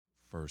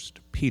First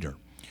Peter.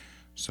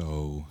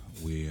 So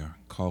we are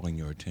calling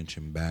your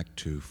attention back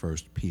to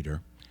First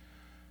Peter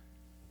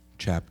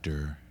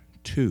chapter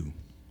 2.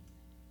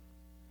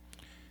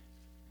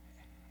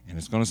 And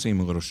it's going to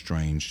seem a little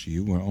strange to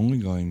you. We're only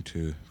going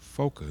to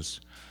focus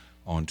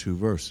on two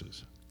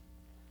verses.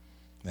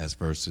 That's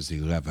verses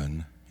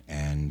 11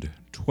 and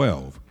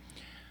 12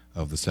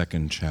 of the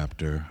second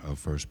chapter of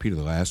First Peter.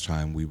 The last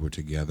time we were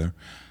together,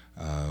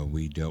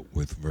 we dealt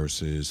with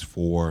verses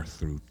 4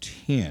 through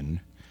 10,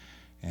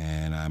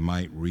 and I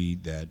might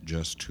read that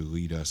just to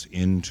lead us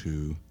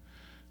into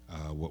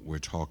what we're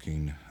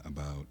talking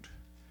about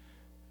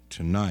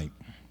tonight.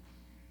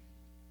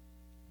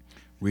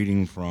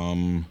 Reading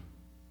from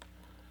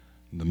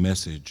the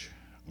Message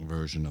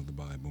version of the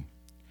Bible.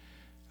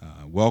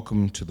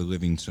 Welcome to the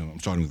living stone. I'm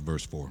starting with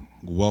verse 4.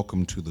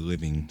 Welcome to the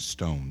living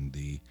stone,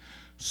 the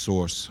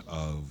source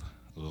of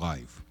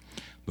life.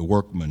 The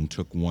workman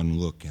took one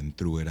look and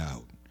threw it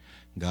out.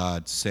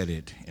 God set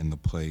it in the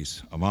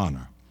place of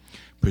honor.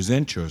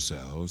 Present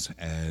yourselves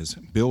as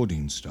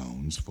building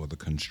stones for the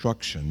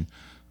construction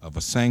of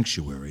a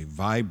sanctuary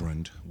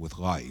vibrant with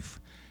life,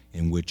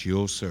 in which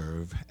you'll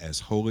serve as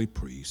holy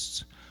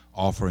priests,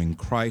 offering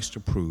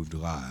Christ-approved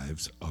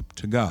lives up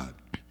to God.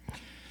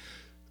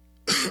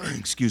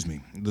 Excuse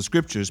me. The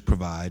scriptures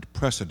provide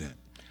precedent.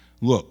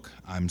 Look,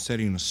 I'm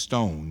setting a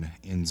stone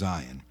in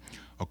Zion,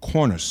 a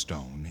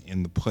cornerstone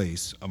in the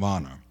place of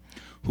honor.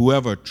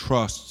 Whoever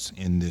trusts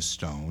in this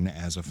stone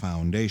as a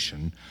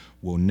foundation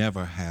will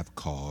never have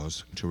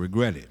cause to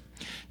regret it.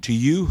 To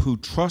you who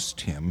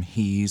trust him,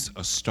 he's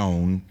a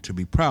stone to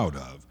be proud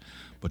of.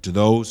 But to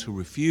those who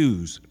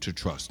refuse to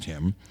trust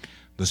him,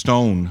 the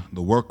stone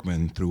the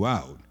workman threw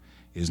out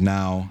is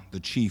now the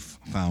chief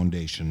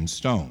foundation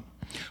stone.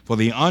 For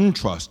the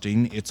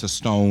untrusting, it's a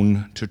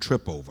stone to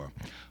trip over,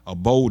 a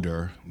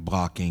boulder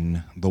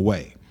blocking the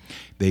way.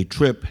 They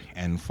trip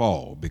and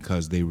fall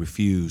because they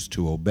refuse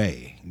to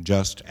obey,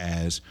 just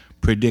as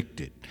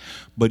predicted.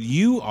 But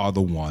you are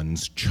the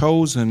ones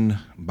chosen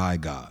by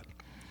God,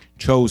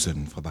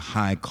 chosen for the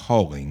high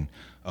calling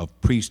of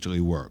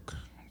priestly work,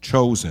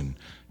 chosen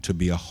to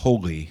be a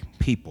holy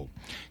people,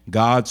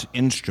 God's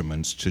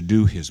instruments to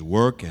do his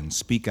work and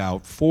speak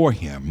out for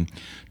him,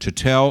 to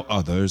tell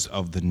others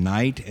of the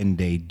night and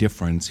day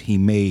difference he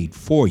made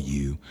for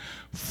you,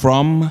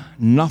 from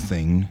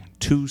nothing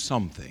to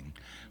something,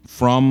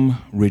 from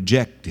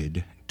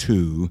rejected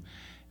to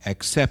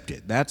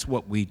accepted. That's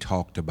what we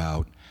talked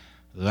about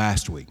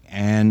last week.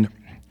 And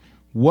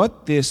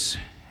what this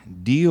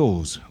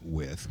deals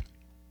with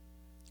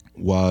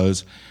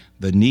was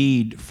the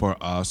need for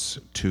us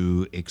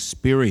to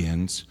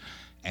experience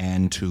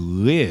and to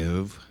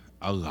live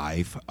a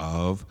life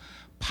of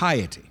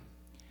piety,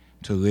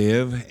 to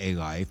live a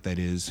life that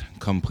is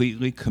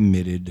completely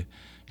committed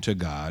to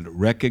God,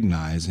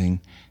 recognizing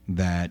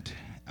that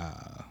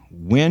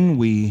when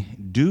we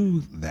do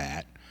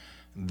that,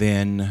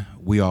 then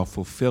we are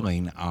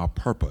fulfilling our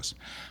purpose.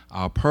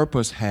 Our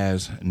purpose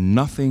has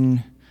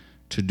nothing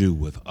to do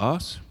with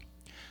us.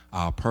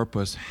 Our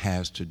purpose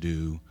has to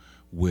do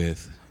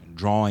with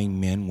drawing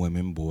men,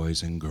 women,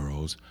 boys, and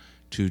girls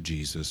to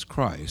Jesus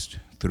Christ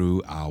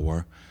through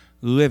our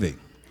living.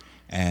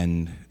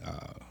 And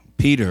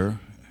Peter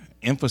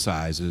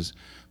emphasizes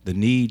the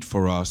need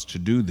for us to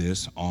do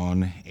this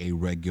on a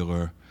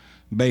regular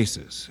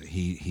basis.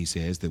 He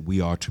says that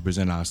we are to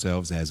present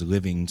ourselves as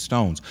living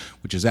stones,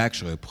 which is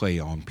actually a play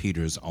on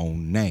Peter's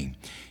own name.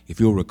 If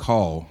you'll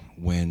recall,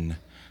 when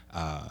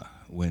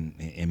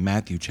in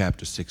Matthew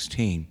chapter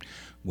 16,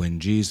 when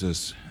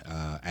Jesus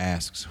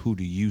asks, "Who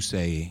do you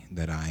say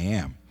that I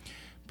am?"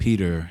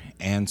 Peter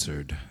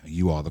answered,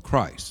 "You are the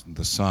Christ,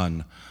 the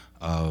Son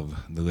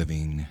of the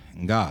living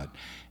God."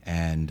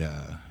 And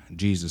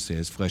Jesus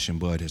says, "Flesh and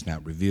blood has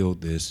not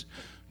revealed this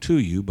to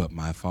you, but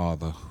my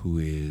Father who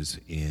is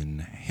in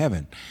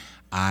heaven.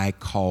 I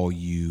call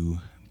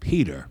you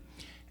Peter,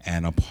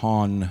 and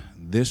upon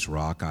this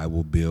rock I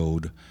will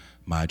build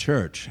my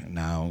church."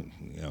 Now,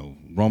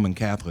 Roman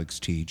Catholics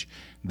teach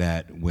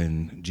that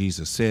when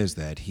Jesus says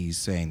that, he's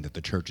saying that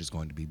the church is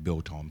going to be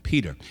built on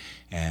Peter.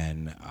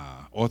 And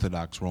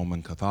Orthodox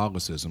Roman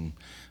Catholicism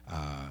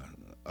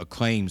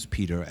acclaims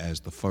Peter as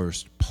the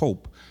first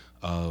pope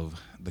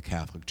of the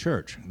Catholic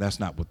Church. That's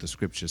not what the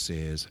scripture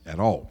says at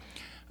all.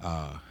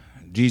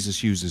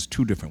 Jesus uses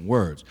two different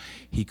words.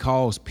 He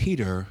calls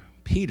Peter.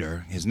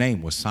 His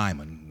name was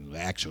Simon.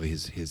 Actually,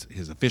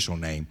 his official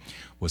name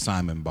was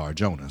Simon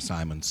Bar-Jonah,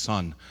 Simon,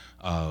 son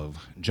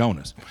of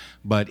Jonas.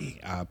 But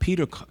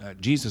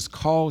Jesus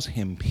calls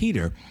him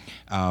Peter,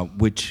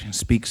 which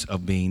speaks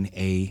of being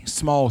a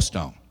small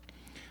stone.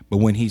 But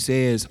when he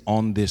says,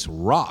 "On this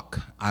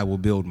rock I will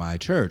build my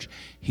church,"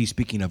 he's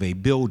speaking of a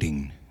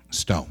building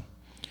stone.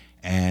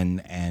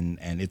 And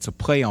it's a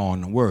play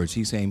on words.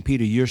 He's saying,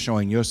 "Peter, you're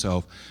showing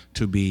yourself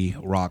to be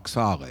rock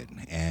solid,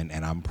 and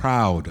I'm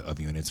proud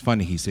of you." And it's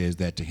funny he says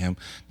that to him,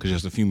 because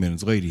just a few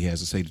minutes later he has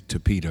to say to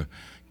Peter,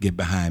 "Get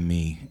behind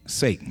me,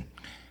 Satan.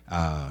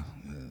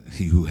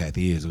 He who hath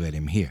ears, let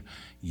him hear."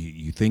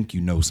 You think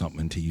you know something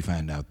until you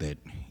find out that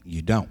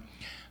you don't.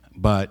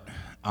 But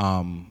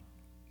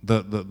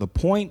The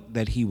point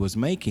that he was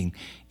making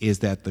is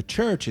that the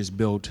church is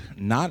built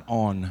not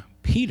on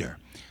Peter,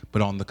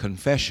 but on the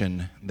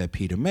confession that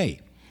Peter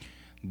made.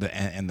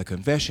 And the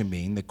confession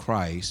being that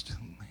Christ,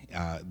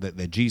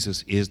 that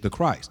Jesus is the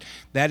Christ.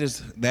 That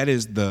is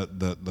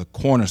the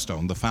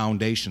cornerstone, the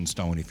foundation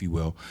stone, if you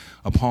will,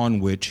 upon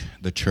which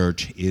the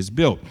church is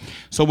built.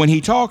 So when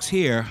he talks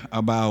here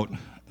about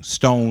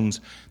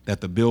stones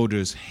that the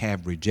builders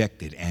have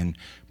rejected and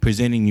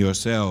presenting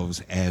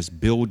yourselves as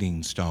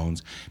building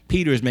stones,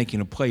 Peter is making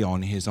a play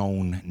on his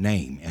own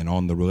name and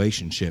on the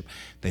relationship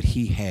that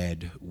he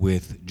had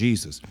with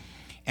Jesus.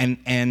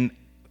 And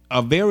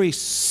a very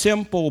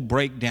simple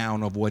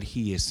breakdown of what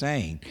he is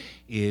saying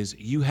is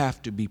you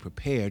have to be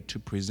prepared to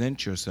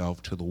present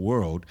yourself to the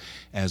world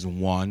as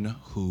one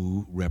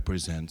who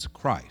represents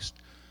Christ.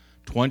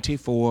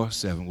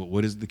 24/7.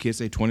 What does the kids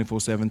say?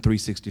 24/7,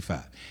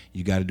 365.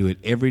 You got to do it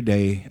every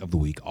day of the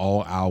week,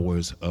 all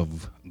hours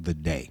of the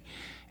day.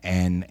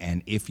 And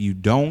if you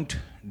don't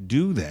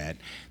do that,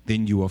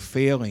 then you are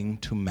failing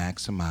to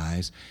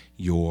maximize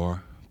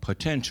your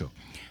potential.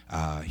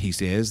 He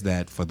says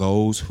that for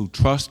those who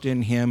trust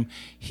in him,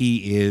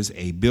 he is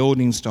a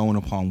building stone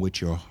upon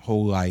which your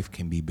whole life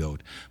can be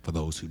built. For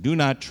those who do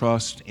not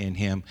trust in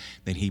him,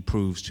 then he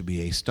proves to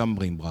be a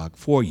stumbling block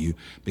for you,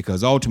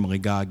 because ultimately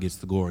God gets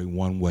the glory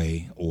one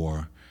way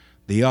or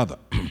the other.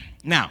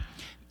 Now,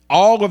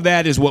 all of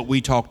that is what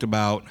we talked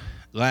about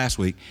last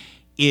week.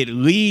 It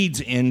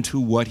leads into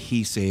what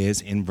he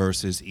says in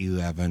verses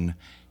 11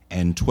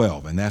 and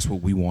 12, and that's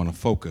what we want to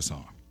focus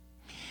on.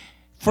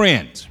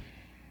 Friends,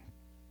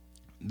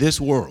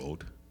 this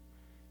world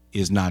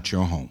is not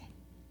your home.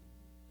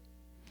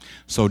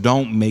 So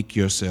don't make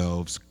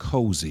yourselves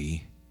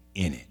cozy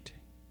in it.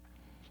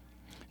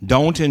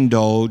 Don't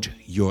indulge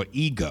your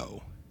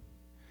ego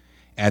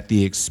at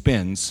the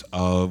expense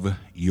of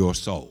your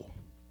soul.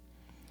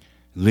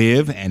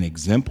 Live an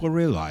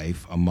exemplary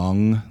life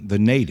among the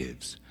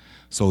natives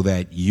so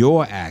that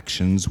your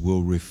actions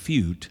will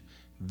refute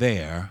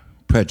their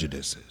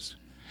prejudices.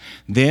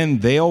 Then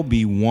they'll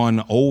be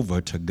won over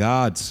to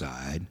God's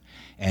side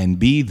and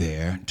be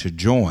there to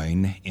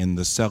join in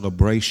the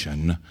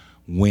celebration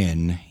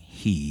when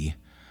he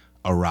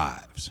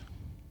arrives.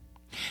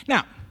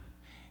 Now,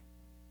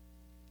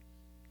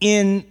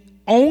 in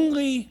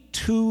only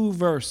 2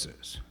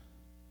 verses,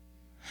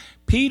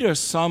 Peter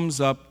sums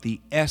up the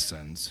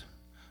essence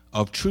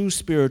of true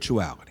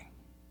spirituality.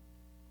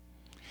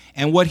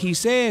 And what he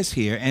says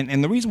here,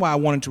 and the reason why I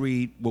wanted to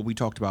read what we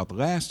talked about the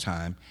last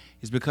time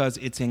is because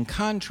it's in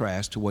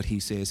contrast to what he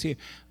says here.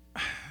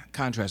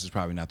 Contrast is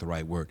probably not the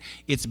right word.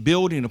 It's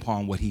building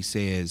upon what he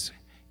says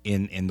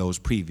in those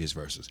previous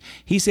verses.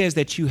 He says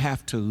that you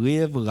have to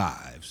live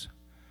lives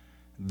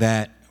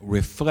that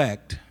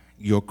reflect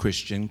your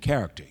Christian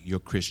character, your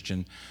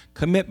Christian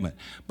commitment.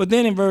 But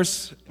then in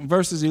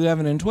verses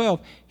 11 and 12,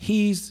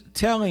 he's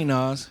telling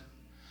us,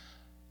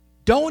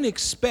 don't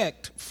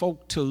expect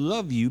folk to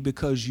love you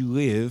because you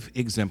live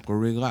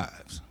exemplary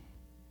lives.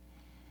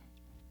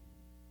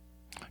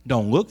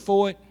 Don't look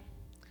for it.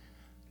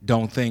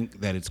 Don't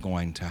think that it's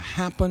going to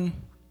happen.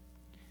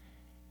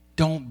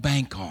 Don't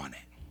bank on it.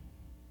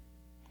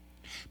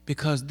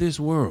 Because this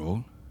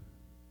world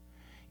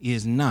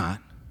is not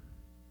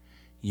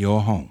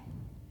your home.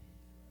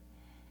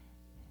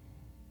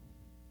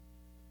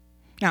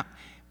 Now,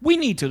 we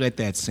need to let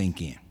that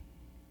sink in.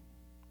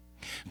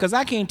 Because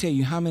I can't tell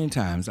you how many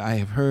times I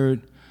have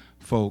heard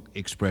folk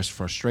express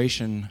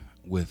frustration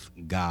with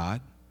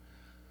God,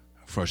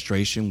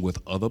 frustration with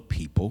other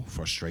people,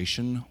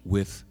 frustration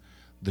with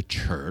the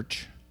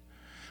church,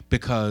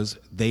 because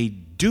they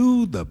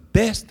do the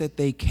best that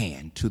they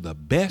can to the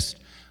best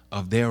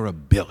of their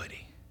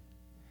ability,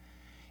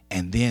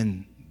 and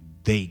then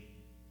they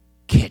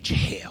catch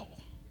hell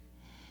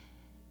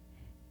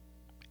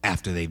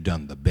after they've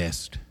done the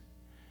best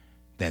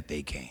that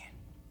they can.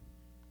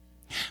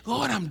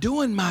 Lord, I'm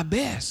doing my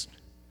best.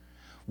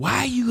 Why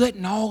are you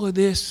letting all of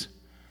this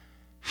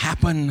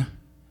happen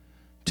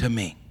to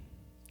me?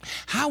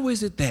 How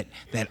is it that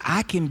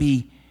I can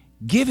be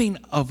giving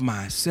of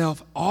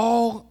myself,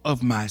 all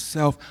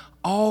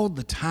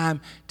the time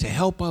to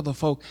help other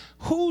folk?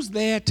 Who's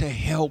there to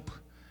help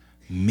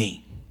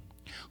me?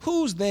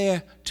 Who's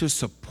there to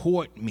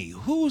support me?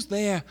 Who's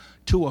there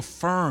to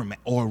affirm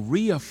or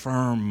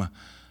reaffirm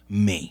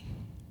me?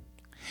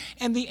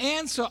 And the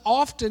answer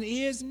often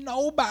is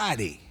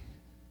nobody.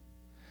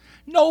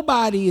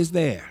 Nobody is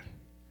there.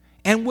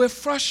 And we're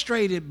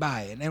frustrated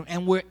by it,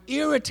 and we're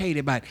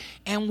irritated by it,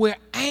 and we're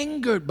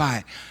angered by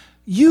it.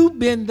 You've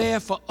been there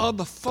for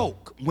other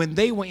folk when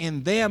they were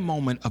in their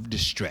moment of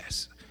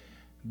distress,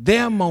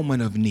 their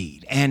moment of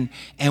need. And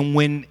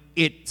when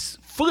it's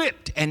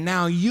flipped and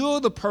now you're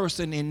the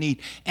person in need,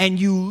 and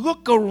you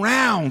look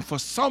around for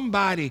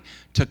somebody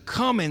to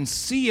come and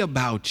see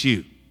about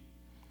you,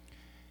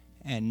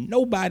 and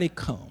nobody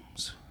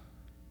comes.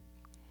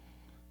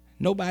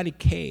 Nobody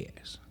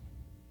cares.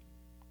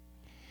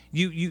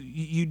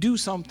 You do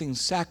something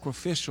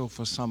sacrificial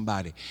for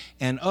somebody,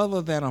 and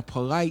other than a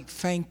polite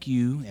thank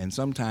you, and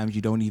sometimes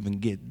you don't even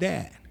get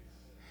that,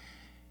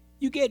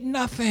 you get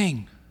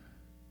nothing.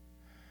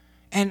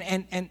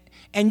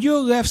 And you're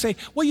left saying,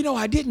 well,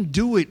 I didn't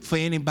do it for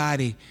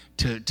anybody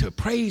to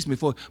praise me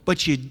for,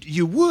 but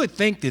you would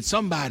think that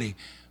somebody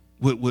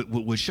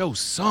would show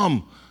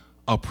some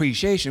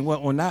appreciation.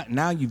 Well,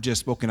 now you've just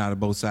spoken out of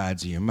both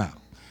sides of your mouth.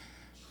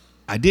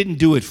 I didn't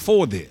do it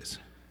for this,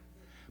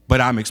 but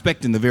I'm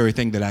expecting the very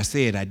thing that I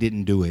said I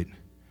didn't do it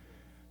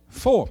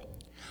for.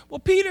 Well,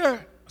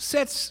 Peter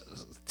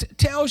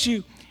tells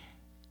you,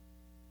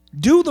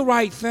 do the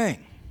right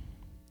thing.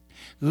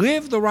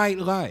 Live the right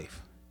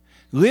life.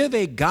 Live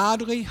a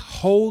godly,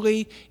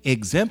 holy,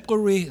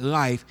 exemplary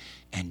life,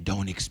 and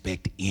don't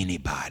expect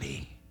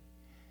anybody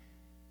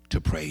to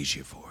praise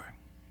you for it.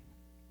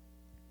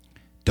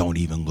 Don't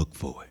even look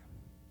for it.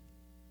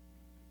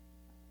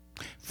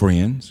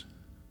 Friends,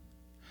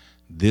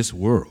 this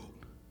world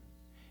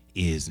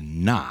is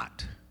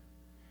not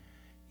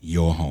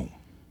your home.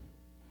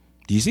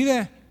 Do you see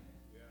that?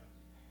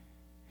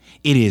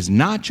 It is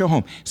not your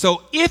home.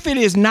 So if it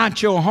is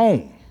not your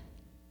home,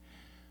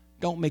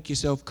 don't make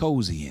yourself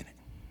cozy in it.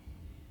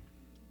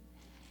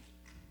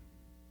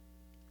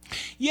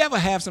 You ever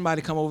have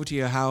somebody come over to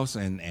your house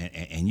and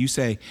you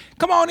say,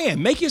 come on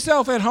in, make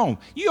yourself at home?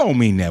 You don't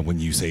mean that when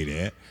you say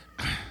that.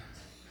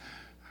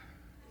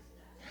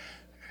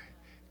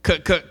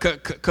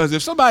 Because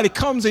if somebody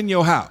comes in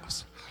your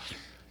house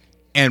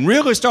and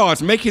really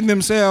starts making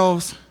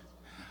themselves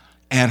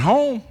at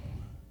home,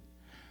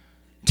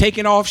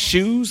 taking off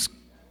shoes,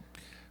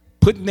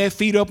 putting their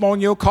feet up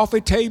on your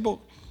coffee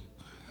table,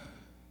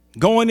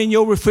 going in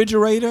your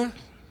refrigerator,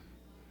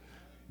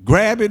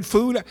 grabbing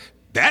food,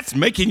 that's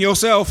making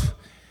yourself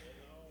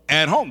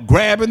at home.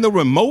 Grabbing the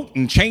remote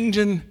and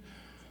changing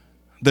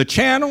the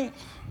channel.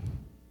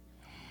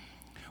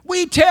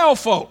 We tell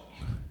folk,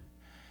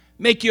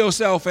 make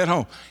yourself at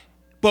home.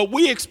 But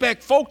we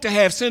expect folk to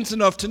have sense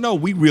enough to know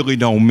we really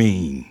don't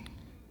mean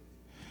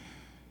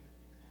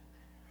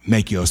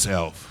make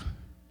yourself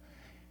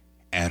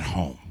at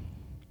home.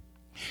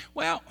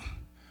 Well,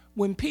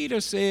 when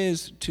Peter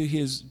says to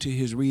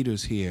his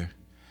readers here,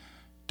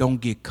 don't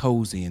get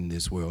cozy in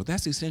this world,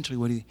 that's essentially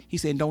what he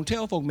said. Don't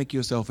tell folk make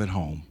yourself at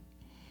home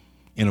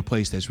in a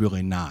place that's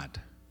really not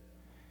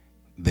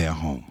their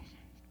home.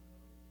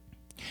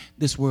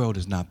 This world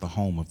is not the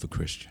home of the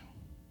Christian.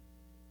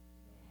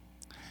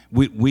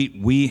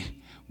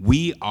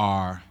 We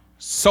are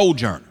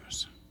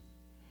sojourners.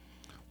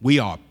 We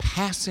are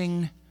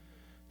passing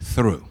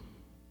through.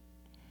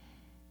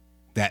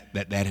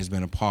 That has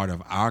been a part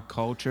of our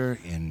culture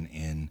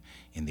in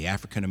the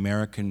African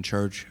American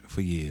church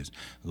for years.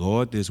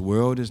 Lord, this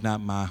world is not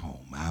my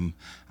home.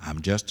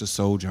 I'm just a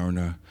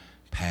sojourner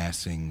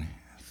passing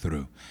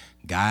through.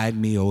 Guide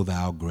me, O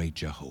thou great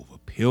Jehovah,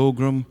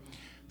 pilgrim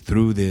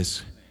through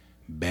this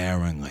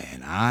barren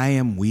land. I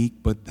am weak,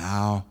 but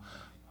thou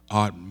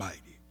art mighty.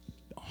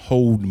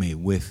 Hold me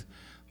with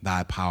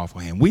thy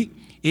powerful hand.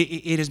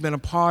 It has been a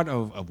part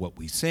of what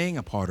we sing,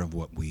 a part of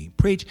what we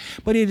preach,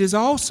 but it is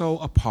also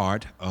a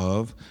part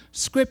of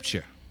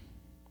Scripture.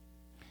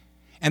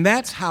 And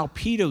that's how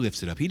Peter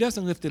lifts it up. He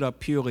doesn't lift it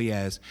up purely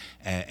as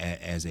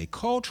a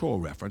cultural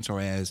reference or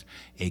as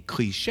a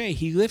cliche.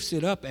 He lifts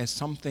it up as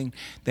something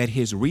that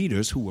his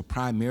readers, who were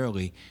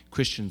primarily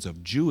Christians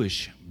of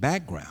Jewish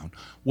background,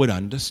 would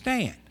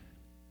understand.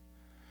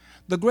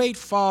 The great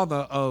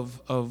father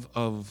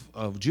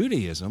of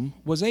Judaism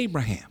was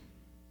Abraham.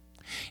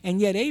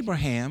 And yet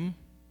Abraham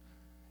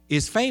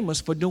is famous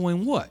for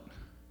doing what?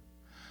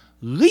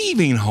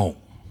 Leaving home.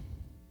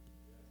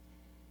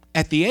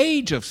 At the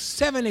age of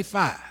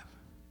 75,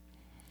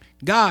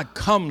 God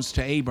comes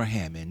to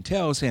Abraham and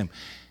tells him,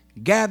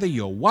 gather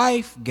your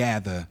wife,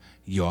 gather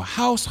your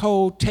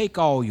household, take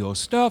all your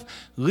stuff,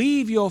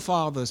 leave your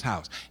father's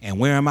house. And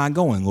where am I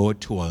going,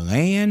 Lord? To a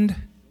land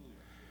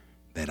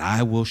that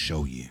I will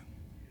show you.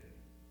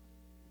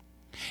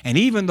 And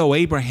even though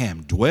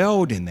Abraham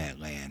dwelled in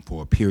that land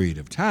for a period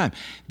of time,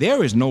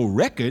 there is no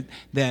record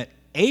that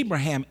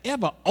Abraham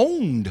ever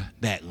owned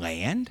that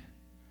land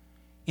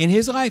in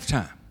his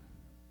lifetime.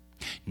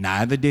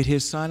 Neither did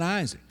his son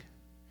Isaac.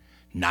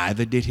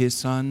 Neither did his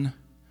son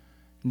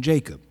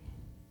Jacob.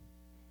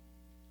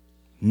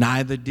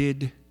 Neither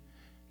did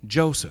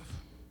Joseph.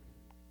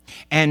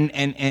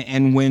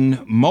 And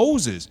when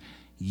Moses,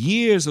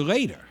 years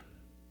later,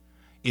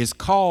 is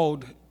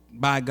called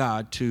by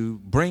God to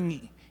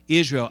bring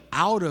Israel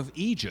out of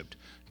Egypt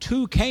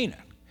to Canaan,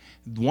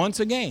 once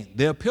again,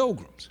 they're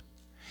pilgrims.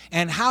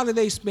 And how do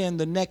they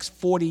spend the next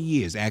 40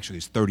 years? Actually,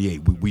 it's 38.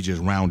 We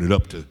just rounded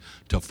up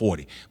to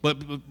 40.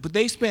 But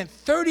they spent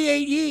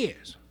 38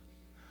 years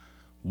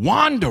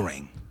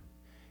wandering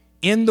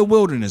in the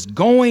wilderness,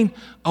 going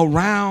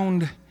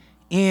around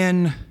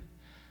in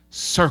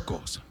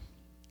circles.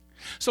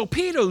 So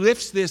Peter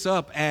lifts this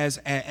up as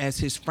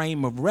his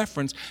frame of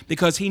reference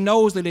because he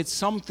knows that it's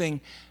something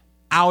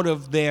out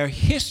of their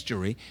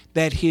history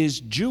that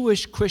his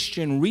Jewish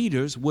Christian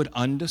readers would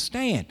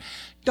understand.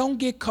 Don't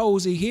get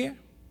cozy here.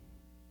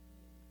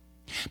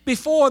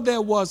 Before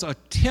there was a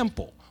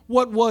temple,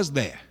 what was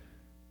there?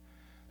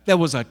 There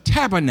was a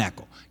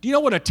tabernacle. Do you know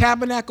what a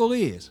tabernacle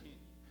is?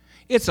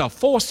 It's a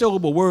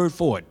 4-syllable word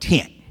for a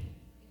tent.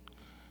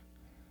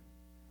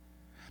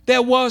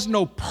 There was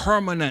no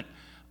permanent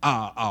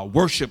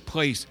worship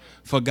place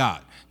for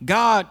God.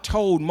 God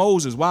told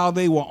Moses while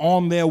they were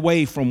on their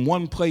way from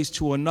one place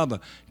to another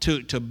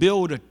to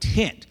build a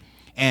tent.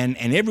 And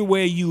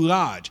everywhere you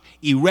lodge,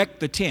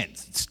 erect the tent,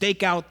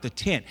 stake out the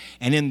tent.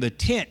 And in the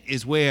tent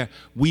is where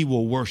we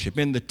will worship.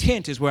 In the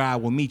tent is where I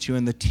will meet you.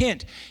 In the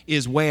tent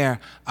is where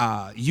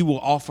you will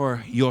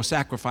offer your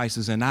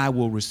sacrifices and I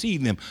will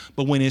receive them.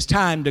 But when it's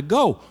time to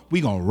go,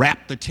 we're going to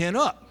wrap the tent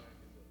up.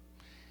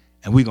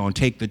 And we're going to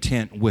take the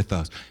tent with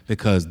us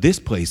because this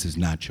place is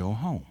not your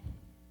home.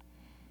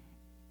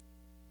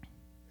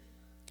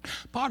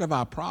 Part of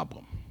our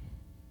problem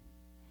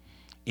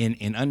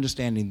in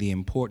understanding the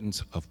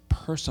importance of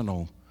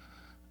personal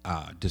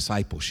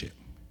discipleship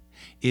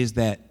is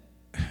that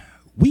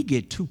we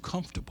get too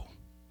comfortable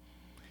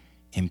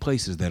in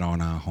places that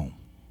aren't our home.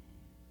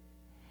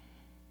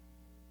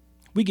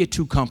 We get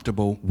too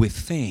comfortable with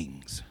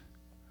things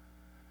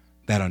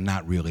that are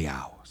not really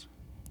ours.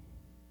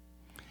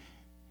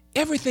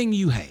 Everything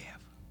you have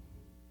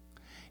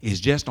is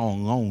just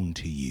on loan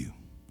to you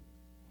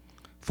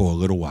for a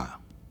little while.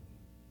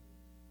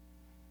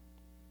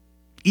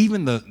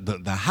 Even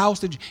the house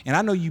that and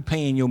I know you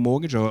paying your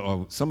mortgage,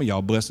 or some of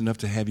y'all blessed enough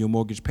to have your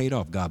mortgage paid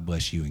off. God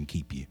bless you and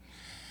keep you.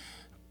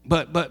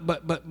 But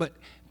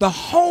the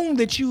home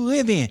that you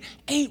live in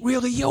ain't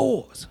really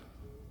yours.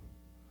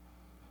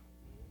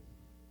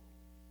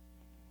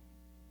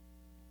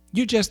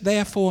 You're just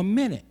there for a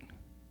minute.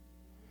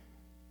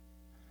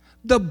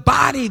 The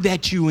body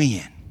that you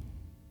in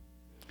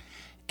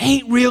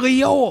ain't really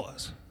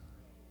yours.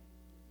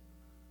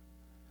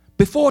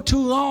 Before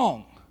too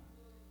long,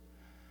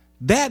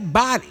 that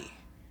body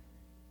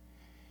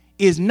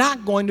is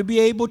not going to be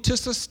able to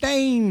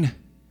sustain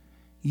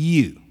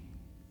you.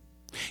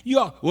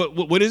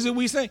 What is it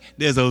we say?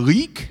 There's a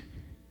leak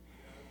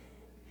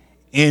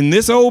in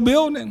this old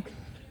building.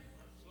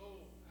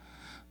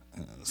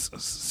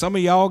 Some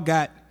of y'all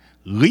got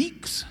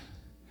leaks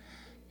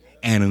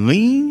and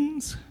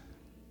leans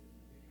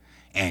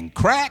and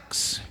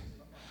cracks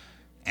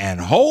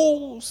and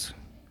holes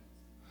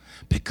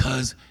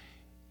because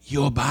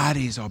your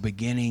bodies are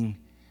beginning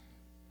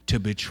to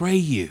betray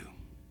you.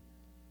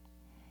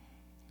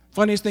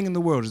 Funniest thing in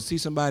the world is to see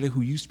somebody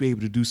who used to be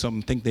able to do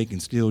something think they can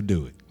still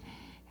do it.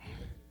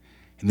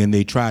 And then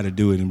they try to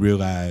do it and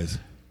realize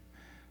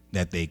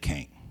that they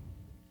can't.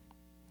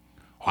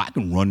 Oh, I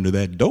can run to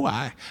that door.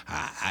 I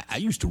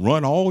used to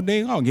run all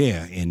day long.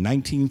 Yeah, in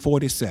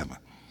 1947.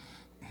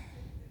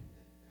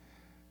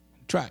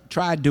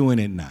 Try doing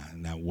it now.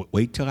 Now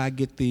wait till I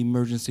get the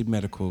emergency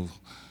medical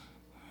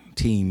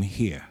team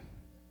here.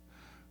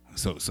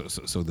 So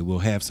that we'll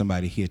have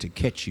somebody here to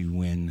catch you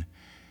when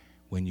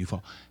you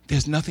fall.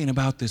 There's nothing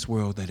about this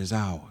world that is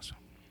ours.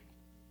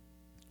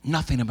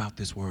 Nothing about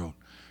this world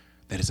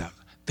that is ours.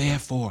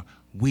 Therefore,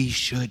 we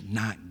should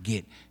not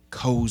get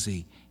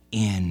cozy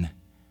in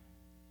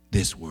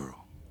this world.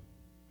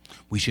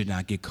 We should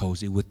not get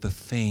cozy with the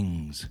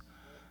things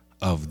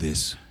of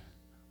this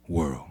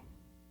world.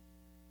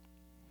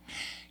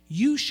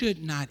 You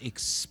should not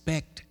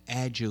expect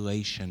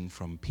adulation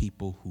from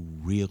people who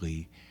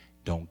really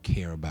don't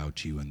care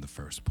about you in the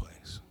first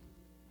place.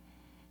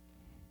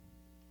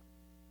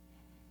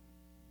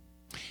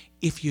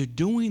 If you're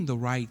doing the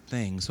right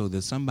thing so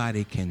that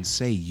somebody can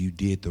say you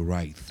did the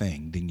right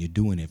thing, then you're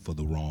doing it for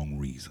the wrong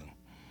reason.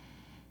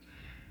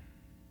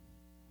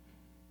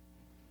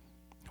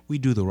 We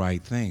do the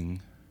right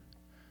thing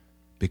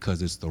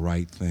because it's the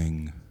right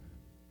thing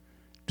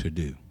to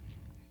do.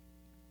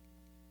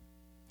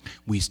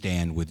 We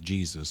stand with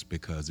Jesus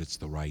because it's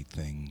the right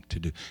thing to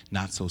do,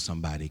 not so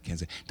somebody can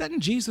say.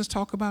 Doesn't Jesus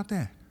talk about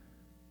that?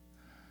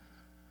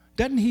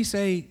 Doesn't he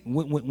say,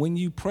 when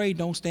you pray,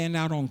 don't stand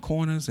out on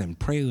corners and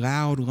pray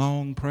loud,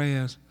 long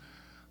prayers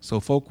so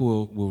folk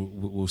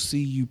will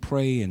see you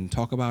pray and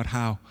talk about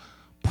how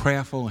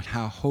prayerful and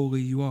how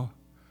holy you are?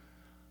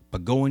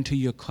 But go into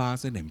your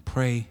closet and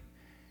pray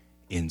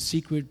in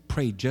secret,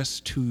 pray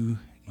just to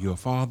your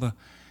Father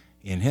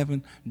in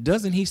heaven.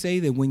 Doesn't he say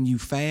that when you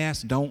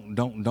fast, don't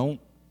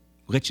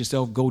let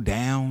yourself go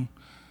down,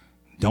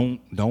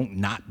 don't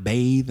not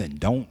bathe, and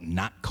don't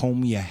not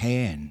comb your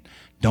hair, and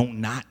don't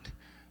not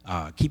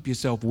keep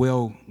yourself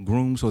well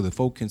groomed so that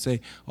folk can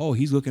say, oh,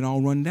 he's looking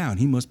all run down,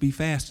 he must be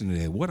fasting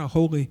today, what a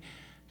holy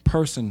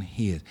person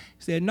he is.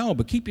 He said, no,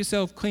 but keep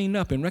yourself cleaned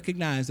up and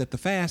recognize that the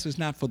fast is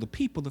not for the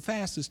people, the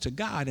fast is to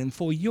God and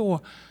for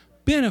your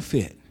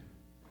benefit.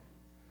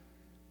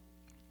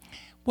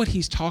 What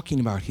he's talking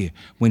about here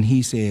when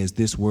he says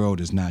this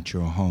world is not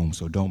your home,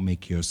 so don't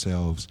make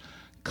yourselves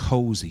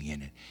cozy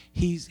in it.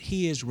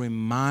 He is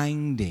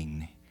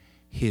reminding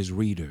his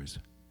readers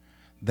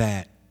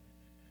that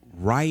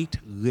right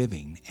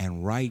living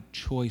and right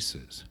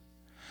choices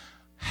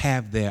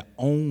have their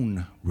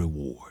own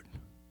reward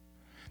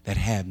that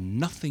have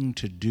nothing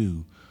to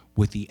do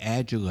with the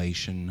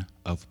adulation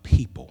of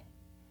people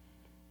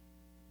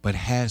but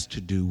has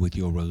to do with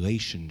your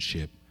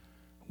relationship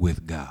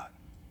with God.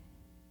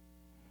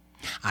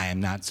 I am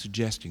not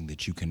suggesting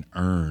that you can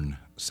earn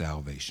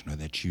salvation or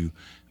that you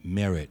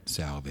merit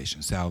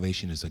salvation.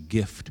 Salvation is a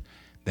gift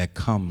that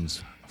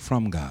comes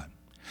from God.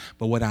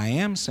 But what I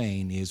am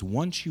saying is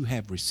once you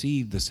have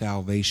received the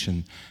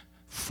salvation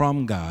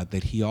from God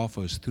that he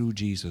offers through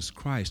Jesus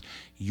Christ,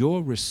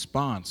 your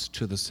response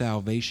to the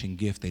salvation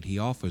gift that he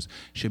offers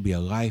should be a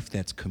life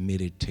that's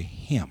committed to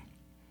him.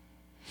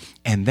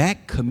 And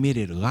that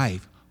committed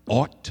life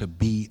ought to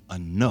be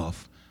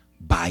enough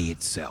by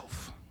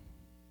itself.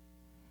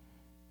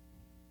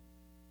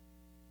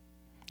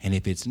 And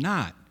if it's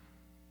not,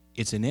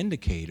 it's an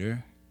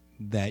indicator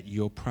that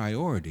your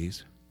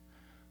priorities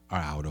are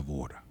out of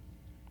order.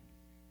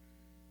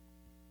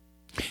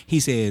 He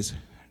says,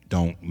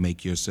 don't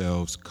make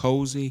yourselves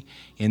cozy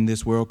in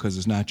this world because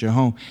it's not your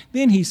home.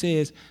 Then he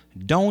says,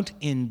 don't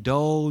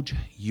indulge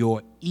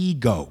your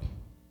ego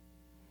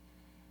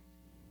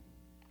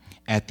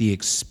at the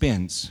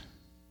expense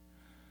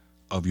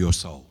of your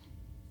soul.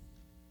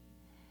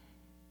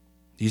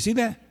 Do you see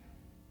that?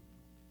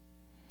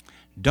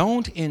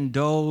 Don't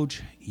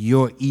indulge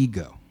your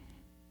ego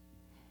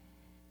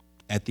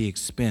at the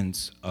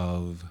expense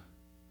of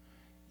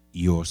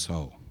your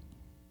soul.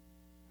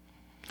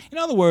 In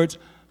other words,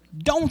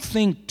 don't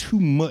think too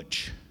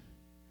much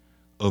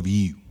of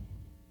you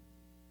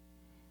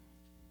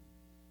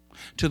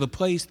to the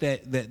place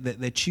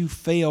that you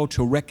fail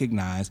to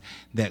recognize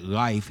that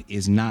life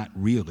is not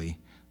really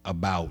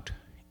about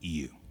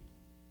you.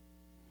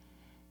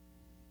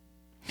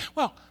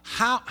 Well,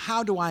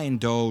 how do I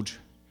indulge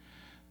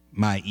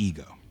my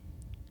ego?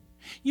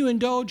 You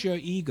indulge your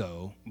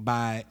ego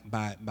by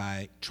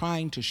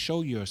trying to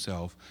show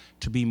yourself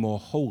to be more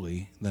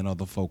holy than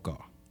other folk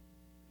are.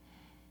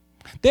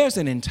 There's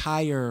an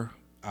entire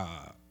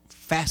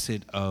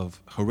facet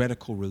of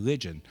heretical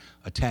religion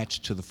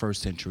attached to the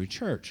first century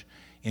church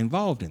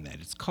involved in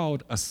that. It's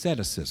called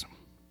asceticism.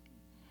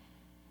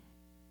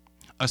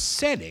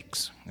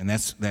 Ascetics, and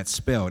that's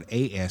spelled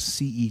A-S-C-E-T-I-C-S.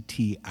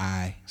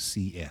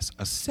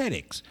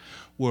 Ascetics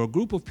were a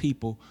group of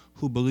people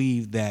who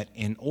believed that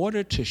in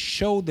order to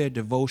show their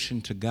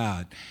devotion to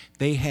God,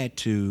 they had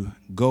to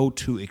go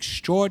to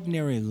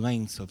extraordinary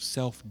lengths of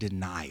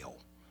self-denial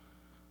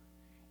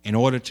in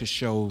order to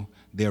show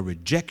their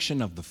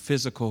rejection of the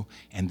physical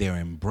and their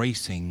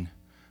embracing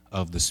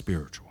of the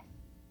spiritual.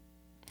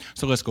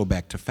 So let's go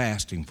back to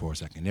fasting for a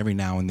second. Every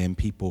now and then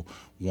people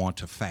want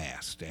to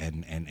fast,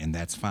 and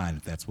that's fine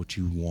if that's what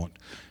you want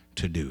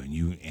to do.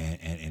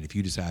 And if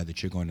you decide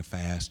that you're going to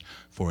fast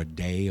for a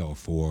day or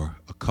for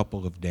a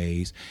couple of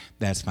days,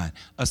 that's fine.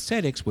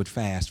 Ascetics would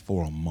fast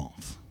for a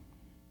month.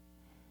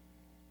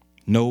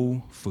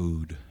 No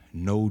food,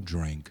 no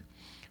drink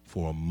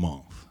for a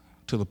month,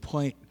 to the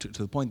point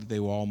that they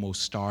were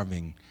almost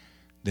starving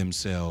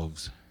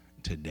themselves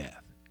to death.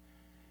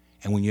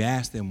 And when you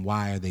ask them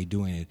why are they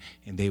doing it,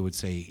 and they would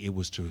say it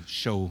was to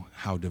show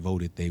how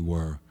devoted they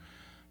were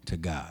to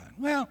God.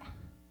 Well,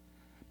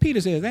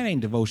 Peter says that ain't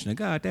devotion to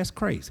God, that's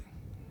crazy.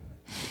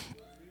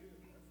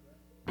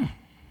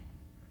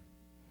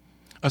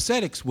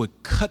 Ascetics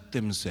would cut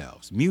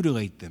themselves,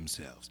 mutilate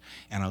themselves,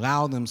 and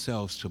allow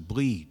themselves to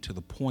bleed to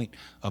the point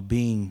of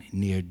being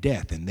near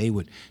death. And they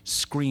would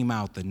scream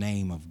out the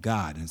name of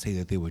God and say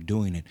that they were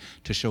doing it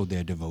to show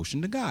their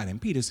devotion to God. And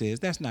Peter says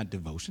that's not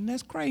devotion,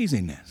 that's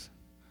craziness.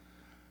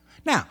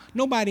 Now,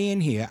 nobody in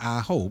here,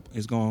 I hope,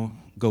 is going to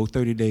go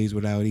 30 days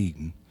without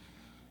eating.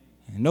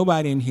 And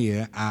nobody in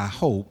here, I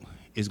hope,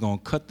 is going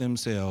to cut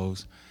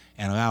themselves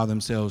and allow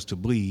themselves to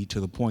bleed to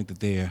the point that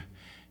they're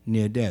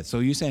near death. So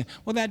you're saying,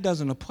 well, that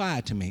doesn't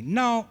apply to me.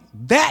 No,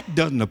 that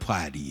doesn't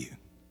apply to you.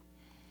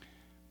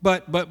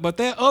 But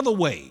there are other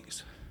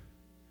ways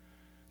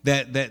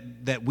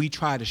that we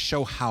try to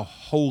show how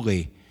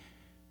holy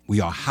we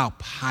are, how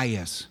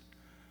pious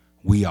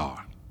we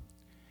are,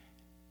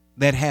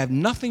 that have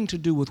nothing to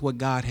do with what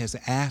God has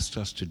asked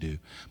us to do,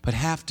 but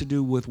have to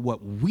do with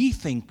what we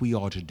think we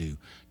ought to do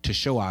to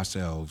show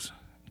ourselves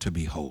to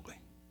be holy.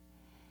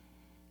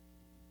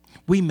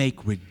 We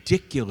make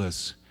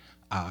ridiculous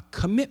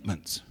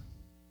commitments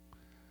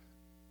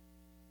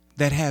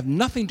that have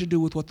nothing to do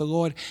with what the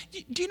Lord...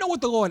 Do you know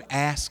what the Lord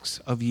asks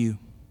of you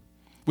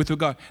with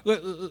regard...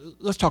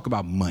 Let's talk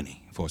about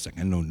money for a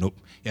second. No,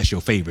 that's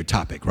your favorite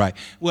topic, right?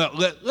 Well,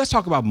 let's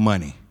talk about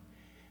money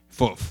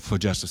for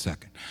just a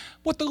second.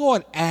 What the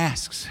Lord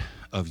asks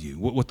of you,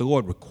 what the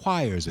Lord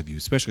requires of you,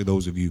 especially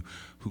those of you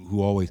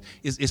who always...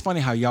 It's funny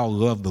how y'all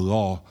love the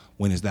law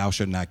when it's thou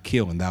shalt not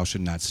kill and thou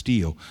shalt not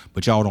steal,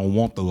 but y'all don't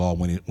want the law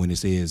when it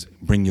says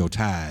bring your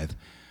tithe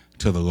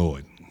to the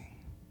Lord.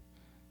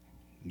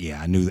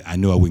 Yeah, I knew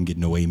I wouldn't get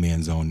no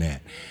amens on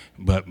that.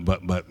 But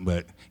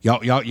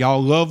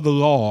y'all love the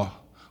law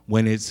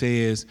when it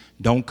says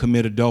don't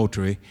commit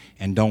adultery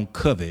and don't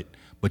covet,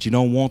 but you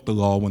don't want the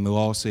law when the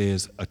law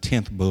says a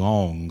tenth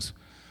belongs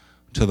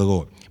to the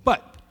Lord.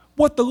 But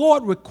what the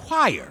Lord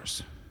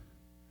requires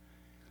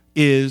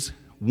is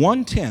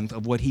 1/10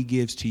 of what he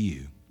gives to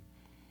you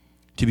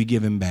to be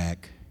given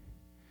back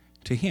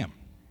to him.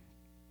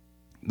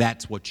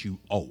 That's what you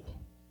owe.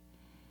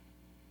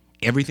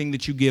 Everything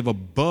that you give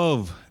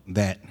above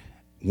that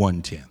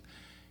 1/10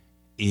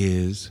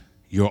 is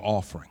your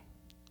offering.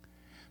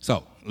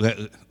 So,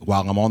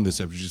 while I'm on this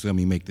subject, just let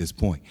me make this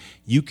point.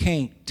 You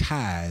can't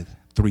tithe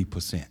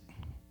 3%.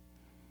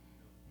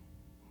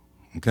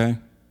 Okay?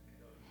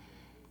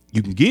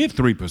 You can give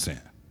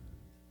 3%,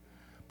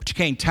 but you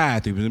can't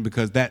tithe 3%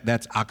 because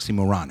that's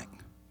oxymoronic.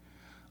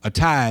 A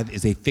tithe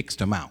is a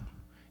fixed amount,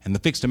 and the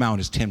fixed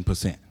amount is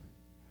 10%.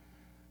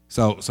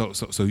 So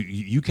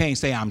you can't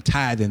say I'm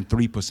tithing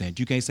 3%.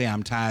 You can't say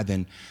I'm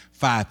tithing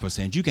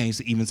 5%. You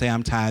can't even say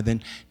I'm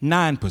tithing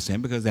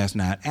 9% because that's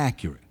not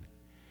accurate.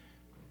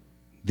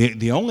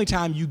 The only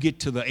time you get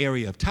to the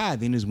area of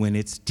tithing is when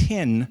it's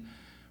 10%.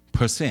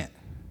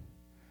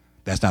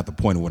 That's not the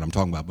point of what I'm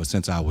talking about, but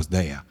since I was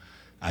there,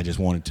 I just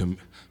wanted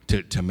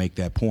to make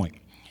that point.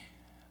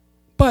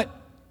 But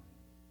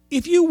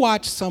if you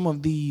watch some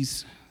of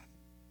these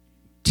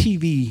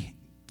TV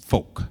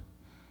folk,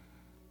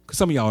 because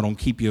some of y'all don't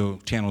keep your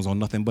channels on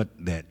nothing but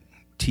that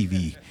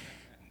TV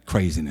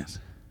craziness,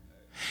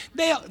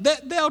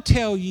 they'll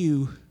tell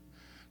you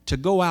to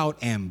go out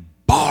and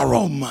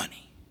borrow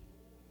money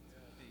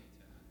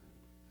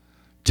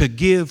to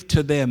give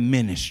to their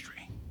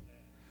ministry,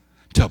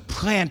 to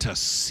plant a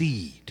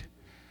seed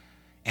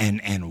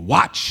and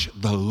watch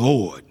the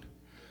Lord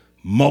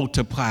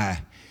multiply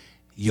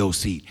your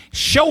seed.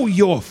 Show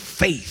your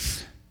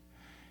faith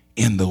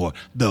in the Lord.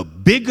 The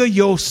bigger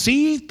your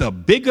seed, the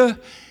bigger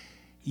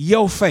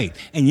your faith.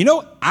 And you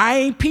know, I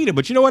ain't Peter,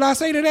 but you know what I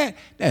say to that?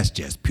 That's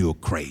just pure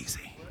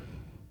crazy.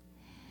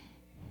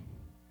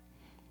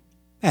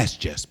 That's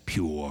just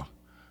pure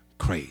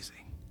crazy.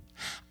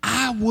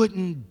 I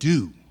wouldn't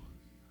do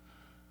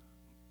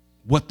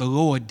what the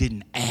Lord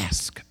didn't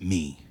ask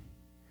me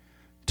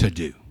to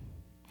do.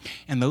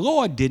 And the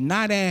Lord did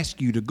not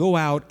ask you to go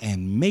out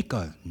and make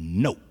a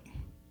note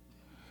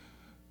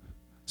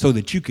so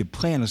that you could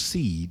plant a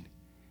seed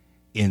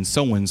in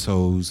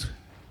so-and-so's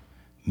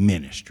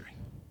ministry.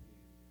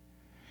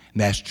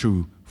 And that's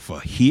true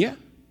for here,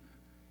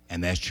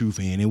 and that's true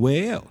for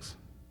anywhere else.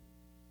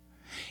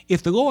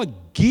 If the Lord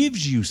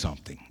gives you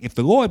something, if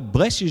the Lord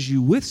blesses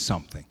you with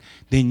something,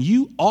 then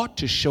you ought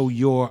to show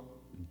your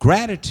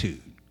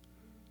gratitude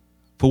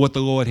for what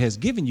the Lord has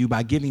given you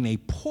by giving a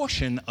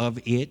portion of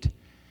it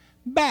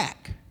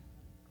back.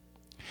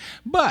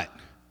 But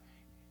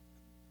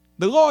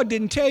the Lord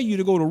didn't tell you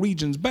to go to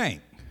Regions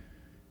Bank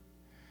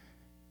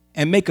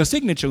and make a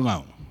signature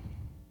loan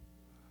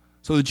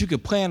so that you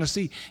could plant a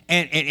seed.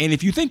 And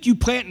if you think you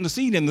planting the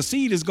seed and the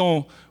seed is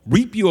going to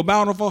reap you a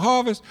bountiful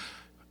harvest,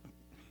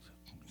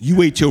 you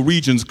wait till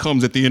Regions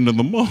comes at the end of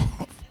the month.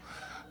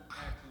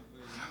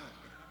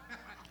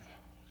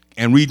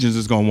 And Regions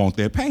is going to want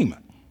their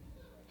payment.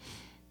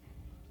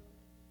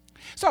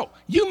 So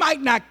you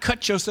might not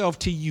cut yourself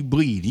till you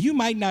bleed. You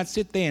might not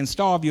sit there and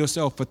starve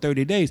yourself for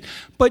 30 days.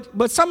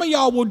 But some of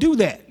y'all will do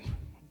that.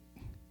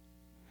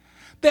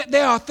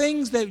 There are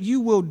things that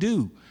you will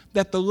do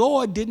that the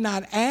Lord did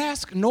not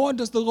ask, nor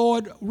does the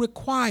Lord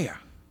require.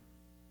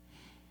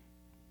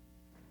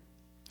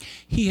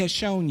 He has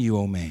shown you,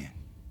 O man,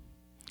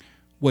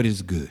 what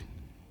is good.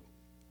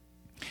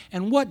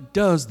 And what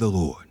does the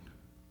Lord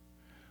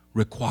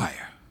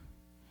require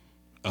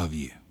of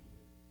you?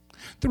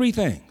 3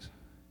 things.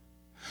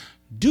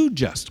 Do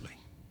justly,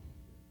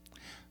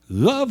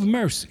 love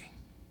mercy,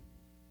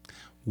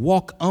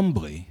 walk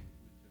humbly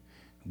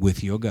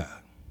with your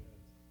God.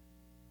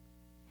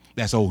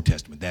 That's Old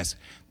Testament.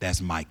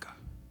 That's Micah.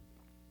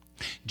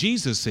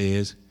 Jesus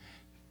says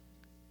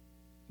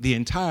the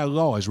entire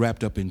law is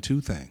wrapped up in 2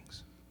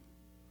 things.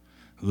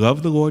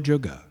 Love the Lord your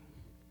God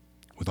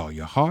with all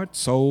your heart,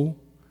 soul,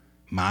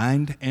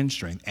 mind, and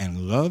strength,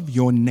 and love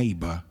your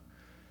neighbor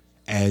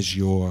as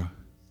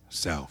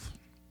yourself.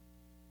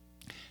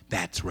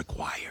 That's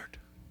required.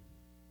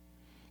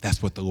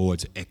 That's what the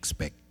Lord's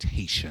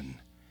expectation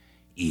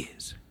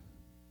is.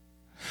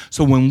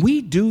 So when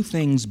we do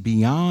things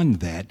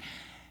beyond that,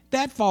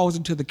 that falls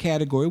into the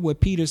category where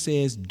Peter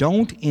says,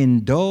 don't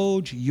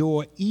indulge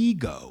your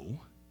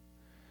ego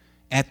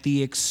at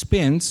the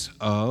expense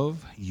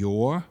of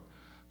your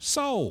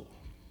soul.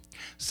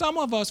 Some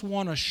of us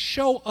want to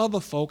show other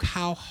folk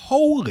how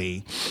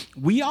holy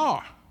we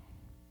are.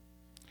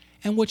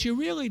 And what you're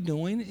really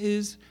doing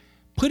is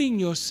putting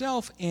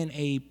yourself in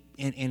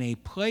a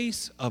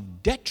place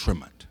of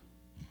detriment.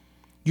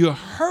 You're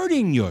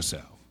hurting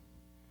yourself.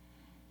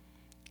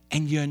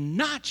 And you're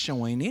not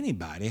showing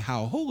anybody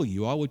how holy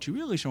you are. What you're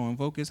really showing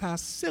folk is how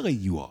silly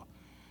you are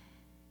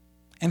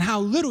and how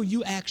little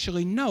you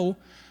actually know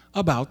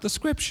about the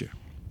Scripture.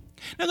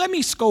 Now, let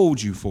me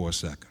scold you for a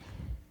second.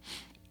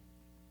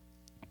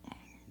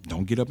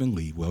 Don't get up and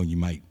leave. Well, you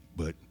might,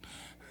 but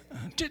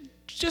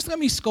just let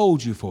me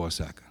scold you for a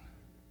second.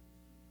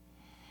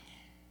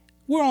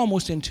 We're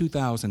almost in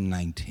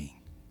 2019.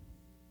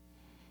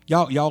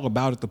 Y'all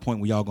about at the point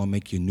where y'all gonna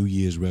make your New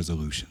Year's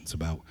resolutions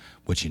about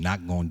what you're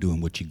not gonna do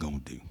and what you're gonna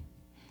do.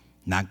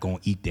 Not gonna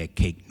eat that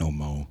cake no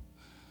more.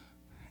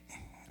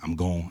 I'm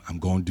going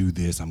to do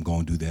this, I'm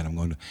going to do that,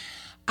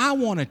 I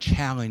want to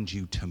challenge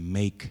you to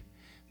make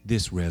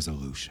this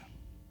resolution,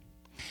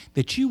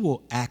 that you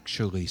will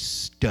actually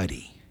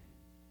study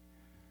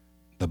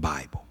the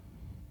Bible,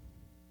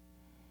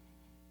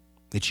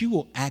 that you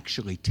will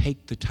actually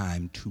take the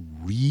time to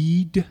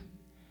read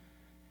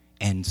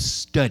and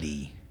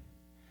study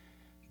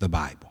the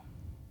Bible.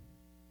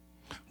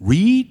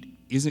 Read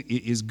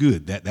is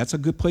good. That's a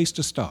good place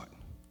to start.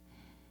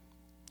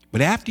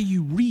 But after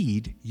you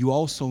read, you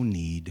also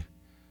need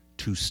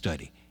to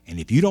study. And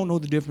if you don't know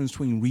the difference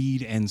between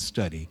read and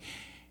study,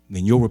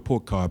 then your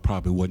report card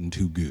probably wasn't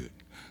too good.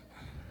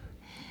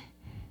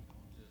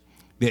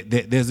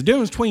 There's a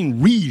difference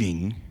between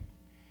reading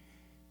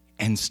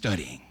and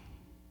studying.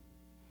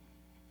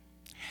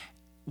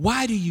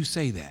 Why do you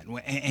say that?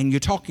 And you're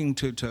talking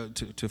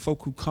to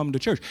folk who come to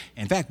church.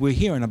 In fact, we're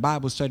here in a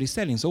Bible study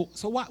setting. So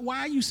why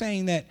are you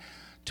saying that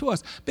to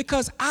us?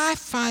 Because I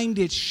find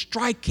it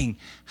striking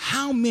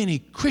how many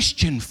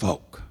Christian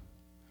folk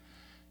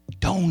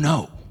don't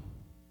know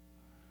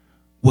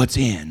what's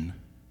in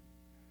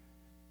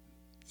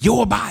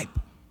your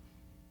Bible.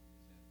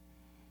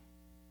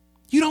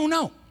 You don't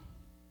know.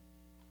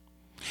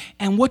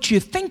 And what you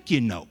think you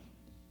know,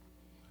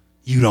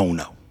 you don't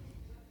know.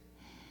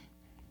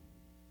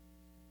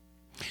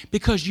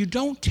 Because you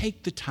don't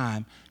take the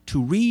time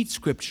to read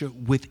Scripture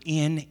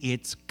within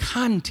its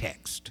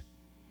context.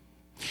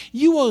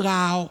 You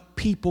allow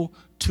people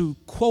to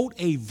quote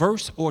a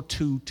verse or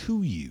two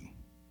to you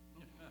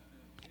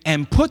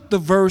and put the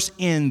verse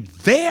in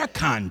their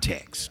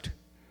context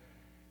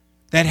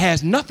that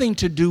has nothing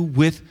to do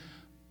with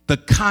the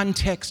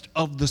context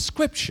of the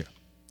Scripture.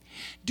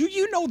 Do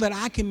you know that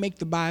I can make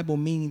the Bible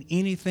mean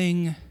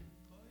anything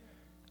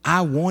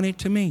I want it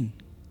to mean?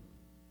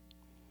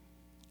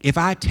 If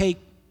I take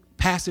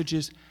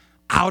passages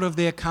out of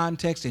their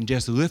context and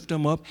just lift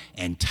them up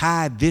and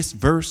tie this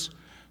verse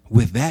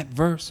with that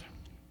verse.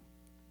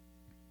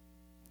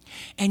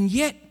 And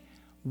yet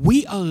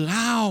we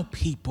allow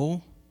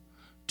people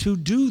to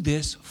do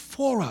this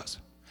for us.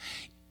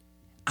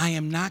 I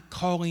am not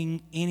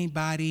calling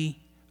anybody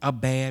a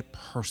bad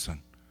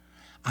person.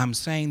 I'm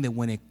saying that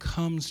when it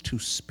comes to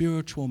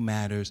spiritual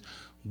matters,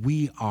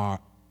 we are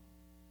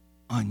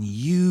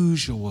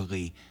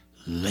unusually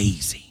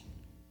lazy.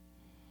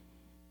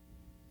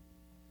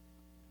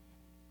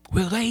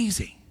 We're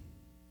lazy.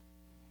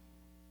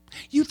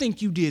 You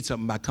think you did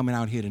something by coming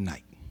out here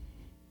tonight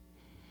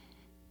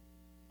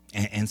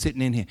and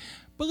sitting in here.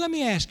 But let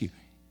me ask you,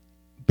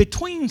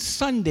 between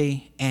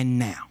Sunday and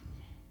now,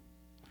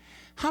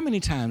 how many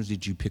times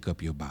did you pick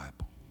up your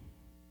Bible?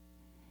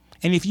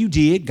 And if you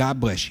did, God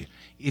bless you.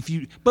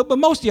 But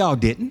most of y'all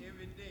didn't.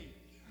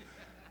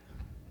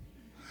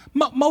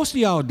 Most of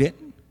y'all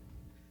didn't.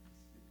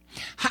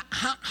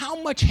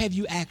 How much have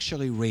you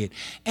actually read?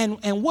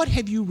 And what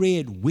have you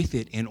read with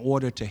it in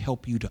order to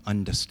help you to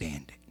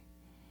understand it?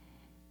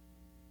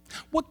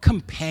 What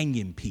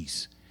companion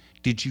piece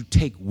did you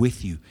take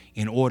with you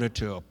in order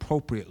to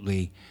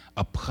appropriately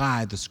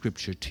apply the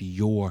Scripture to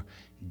your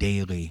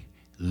daily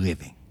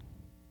living?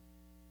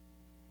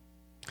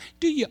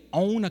 Do you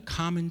own a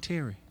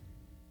commentary?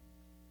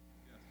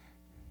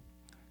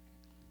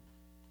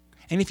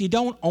 And if you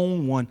don't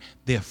own one,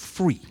 they're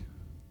free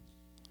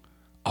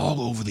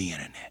all over the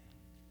internet.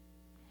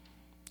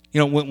 You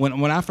know,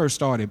 when I first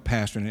started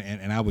pastoring,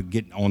 and I would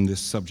get on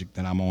this subject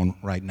that I'm on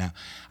right now,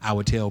 I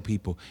would tell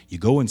people, you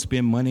go and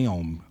spend money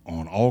on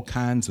all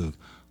kinds of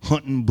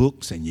hunting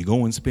books, and you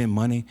go and spend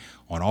money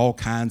on all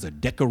kinds of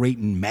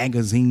decorating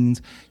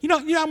magazines. You know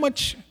how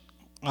much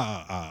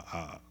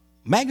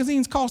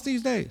magazines cost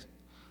these days?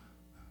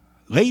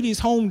 Ladies'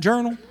 Home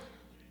Journal,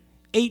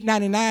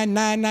 $8.99,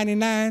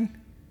 $9.99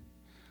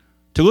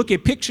 to look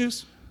at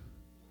pictures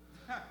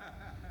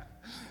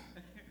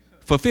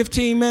for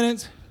 15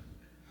 minutes,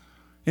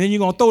 and then you're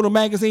going to throw the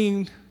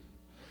magazine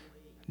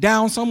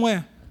down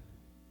somewhere.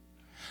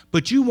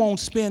 But you won't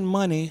spend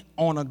money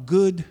on a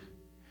good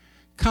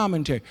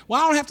commentary.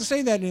 Well, I don't have to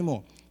say that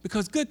anymore,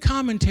 because good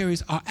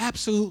commentaries are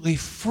absolutely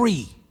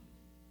free.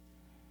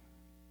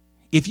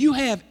 If you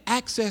have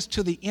access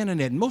to the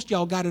internet, most of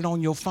y'all got it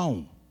on your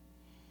phone.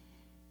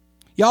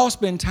 Y'all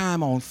spend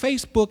time on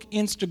Facebook,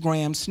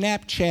 Instagram,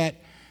 Snapchat,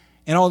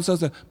 and all this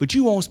other stuff, but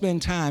you won't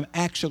spend time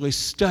actually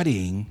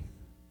studying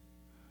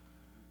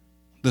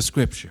the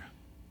Scripture.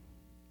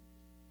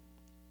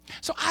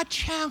 So I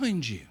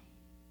challenge you,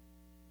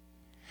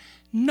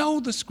 know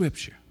the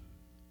Scripture,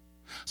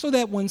 so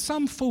that when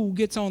some fool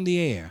gets on the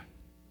air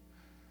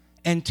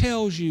and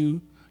tells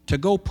you to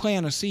go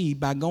plant a seed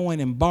by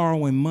going and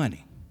borrowing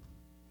money,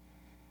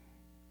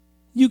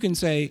 you can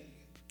say,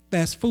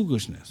 that's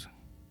foolishness.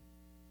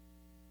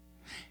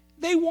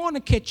 They want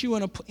to catch you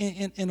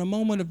in a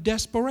moment of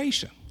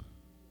desperation.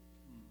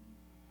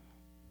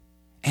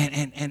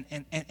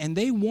 And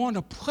they want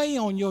to play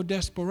on your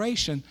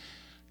desperation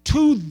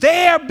to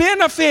their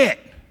benefit.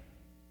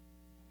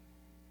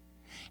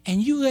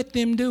 And you let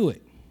them do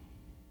it.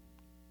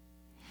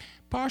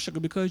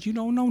 Partially because you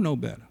don't know no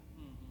better.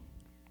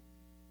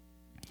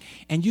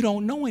 And you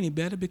don't know any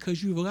better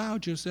because you've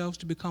allowed yourselves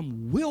to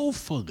become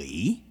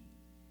willfully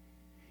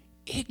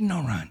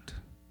ignorant.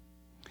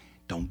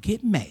 Don't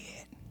get mad.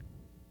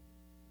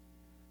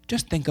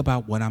 Just think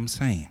about what I'm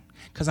saying.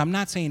 Because I'm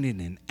not saying it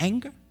in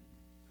anger.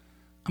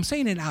 I'm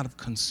saying it out of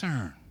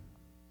concern.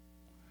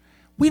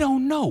 We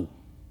don't know.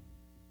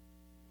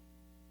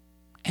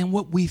 And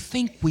what we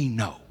think we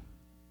know,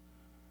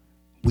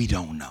 we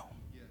don't know.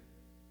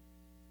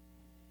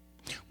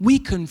 We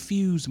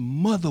confuse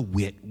mother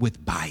wit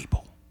with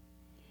Bible.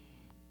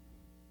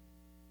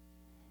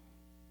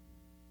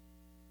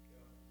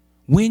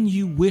 When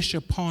you wish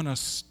upon a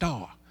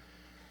star,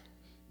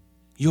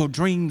 your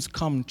dreams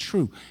come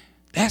true.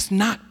 That's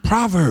not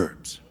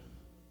Proverbs.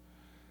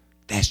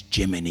 That's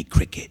Jiminy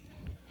Cricket.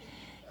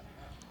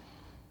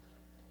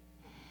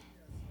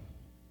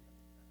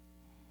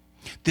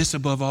 This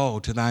above all,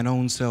 to thine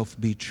own self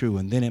be true,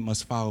 and then it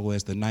must follow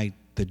as the night,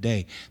 the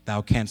day.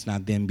 Thou canst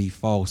not then be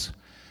false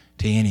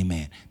to any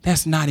man.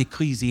 That's not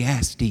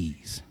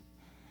Ecclesiastes.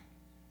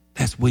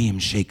 That's William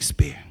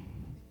Shakespeare.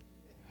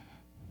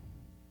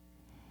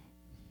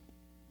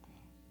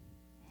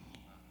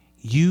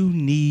 You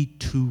need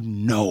to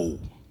know.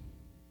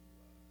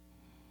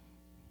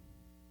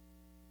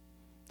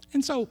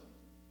 And so,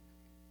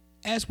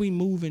 as we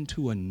move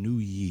into a new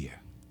year,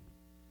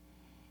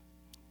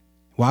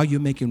 while you're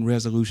making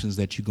resolutions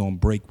that you're going to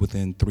break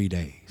within 3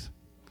 days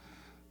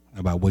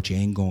about what you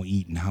ain't going to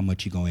eat and how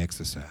much you're going to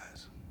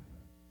exercise,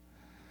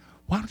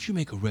 why don't you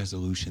make a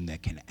resolution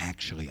that can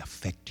actually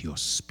affect your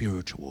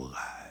spiritual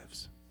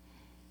lives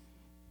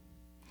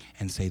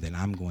and say that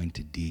I'm going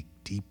to dig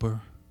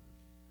deeper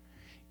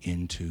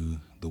into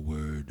the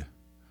Word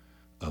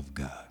of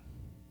God.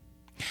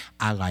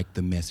 I like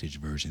the Message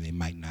version. It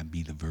might not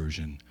be the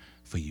version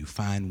for you.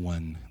 Find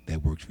one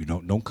that works for you.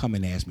 Don't come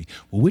and ask me,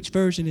 well, which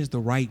version is the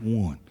right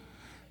one?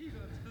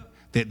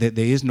 There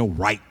is no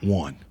right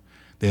one.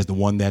 There's the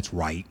one that's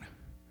right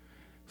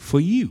for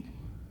you.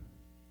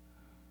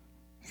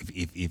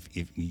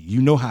 If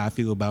you know how I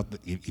feel about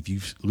if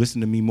you've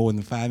listened to me more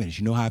than 5 minutes,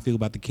 you know how I feel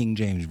about the King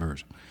James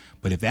Version.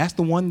 But if that's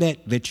the one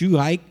that you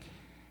like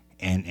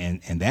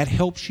and that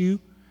helps you,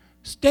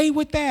 stay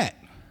with that.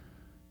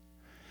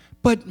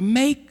 But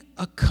make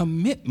a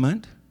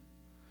commitment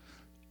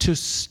to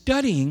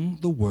studying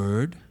the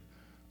Word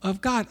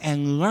of God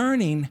and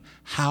learning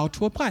how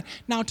to apply it.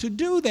 Now, to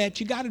do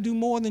that, you got to do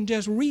more than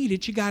just read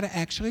it. You got to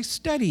actually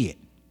study it.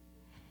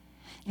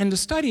 And to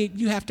study it,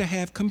 you have to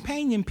have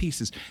companion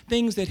pieces,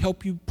 things that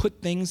help you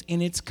put things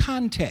in its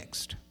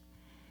context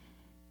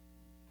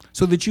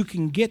so that you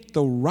can get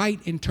the right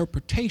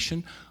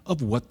interpretation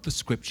of what the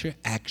Scripture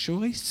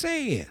actually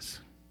says.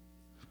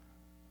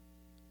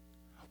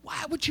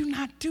 Why would you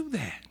not do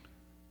that?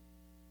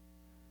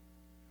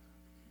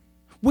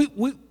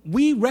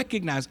 We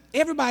recognize,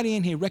 everybody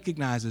in here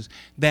recognizes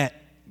that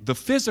the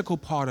physical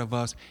part of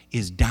us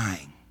is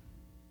dying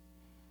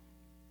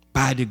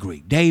by degree,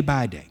 day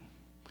by day.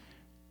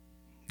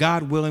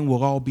 God willing,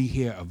 we'll all be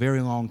here a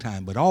very long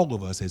time, but all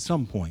of us at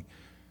some point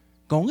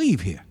gonna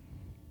leave here.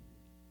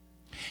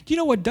 Do you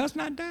know what does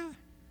not die?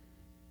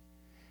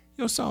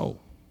 Your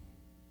soul.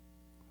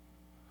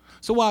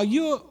 So while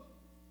you're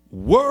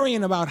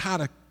worrying about how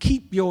to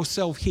keep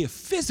yourself here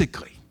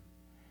physically,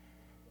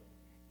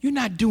 you're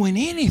not doing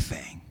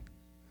anything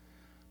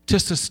to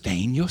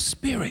sustain your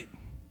spirit,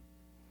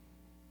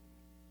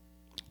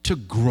 to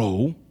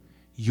grow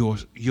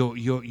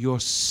your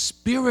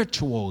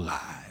spiritual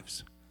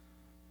lives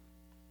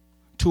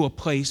to a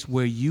place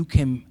where you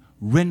can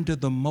render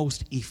the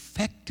most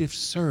effective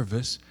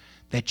service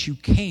that you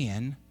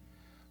can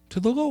to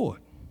the Lord.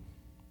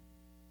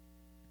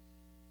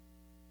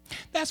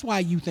 That's why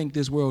you think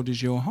this world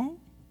is your home.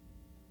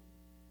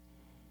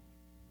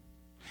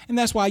 And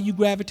that's why you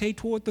gravitate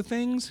toward the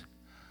things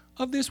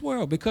of this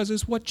world, because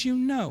it's what you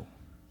know.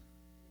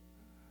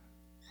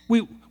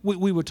 We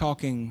were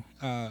talking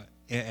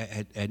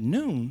at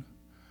noon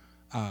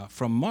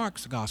from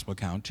Mark's gospel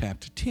account,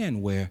 chapter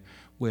 10,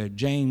 where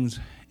James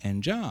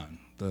and John,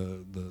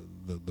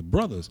 the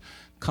brothers,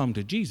 come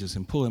to Jesus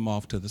and pull him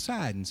off to the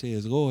side and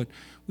says, Lord,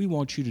 we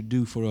want you to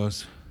do for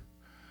us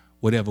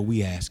whatever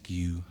we ask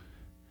you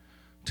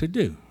to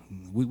do.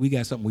 We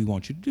got something we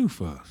want you to do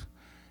for us.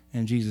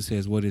 And Jesus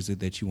says, what is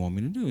it that you want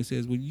me to do? He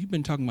says, well, you've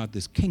been talking about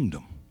this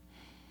kingdom.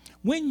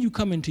 When you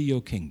come into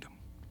your kingdom,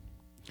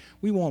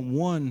 we want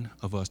one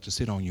of us to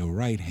sit on your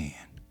right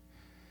hand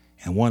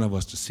and one of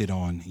us to sit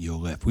on your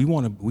left. We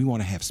want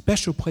to have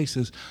special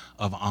places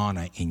of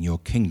honor in your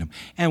kingdom.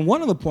 And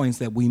one of the points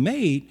that we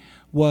made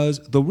was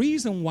the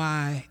reason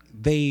why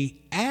they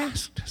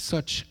asked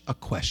such a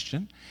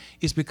question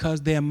is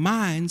because their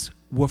minds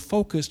were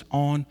focused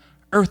on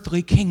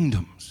earthly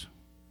kingdoms.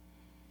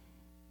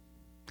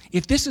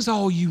 If this is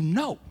all you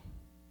know,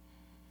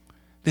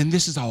 then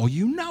this is all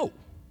you know.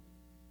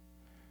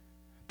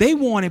 They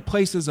wanted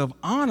places of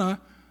honor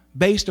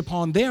based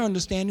upon their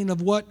understanding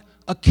of what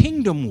a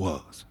kingdom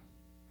was.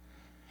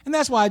 And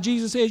that's why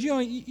Jesus says, you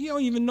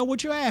don't even know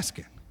what you're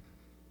asking.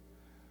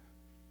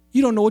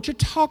 You don't know what you're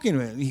talking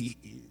about.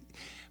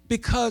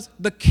 Because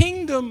the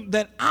kingdom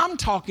that I'm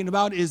talking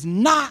about is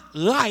not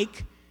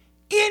like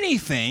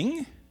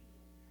anything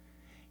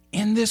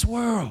in this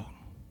world.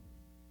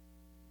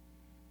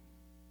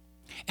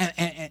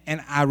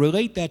 And I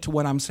relate that to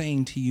what I'm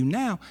saying to you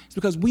now. It's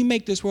because we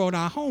make this world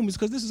our home. It's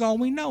because this is all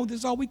we know. This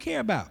is all we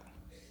care about.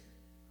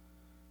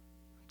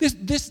 This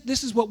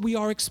is what we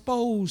are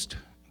exposed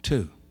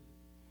to.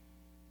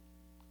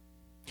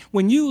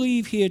 When you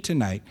leave here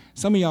tonight,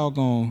 some of y'all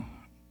going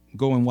to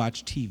go and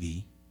watch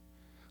TV.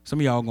 Some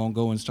of y'all going to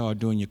go and start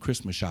doing your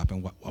Christmas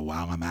shopping. Well,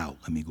 while I'm out,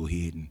 let me go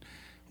ahead and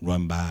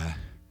run by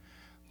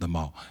the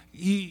mall.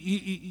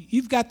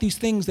 You've got these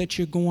things that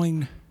you're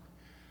going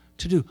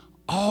to do.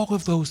 All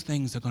of those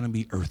things are going to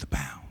be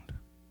earthbound.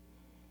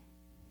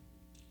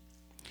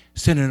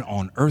 Centered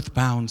on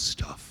earthbound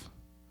stuff.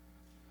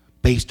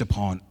 Based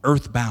upon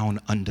earthbound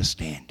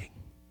understanding.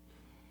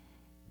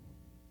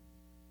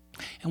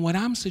 And what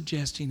I'm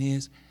suggesting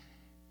is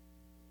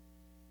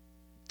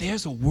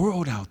there's a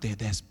world out there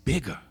that's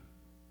bigger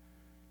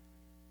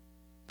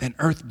than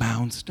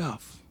earthbound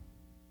stuff.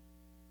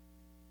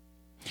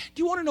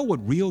 Do you want to know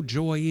what real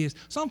joy is?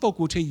 Some folk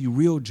will tell you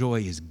real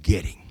joy is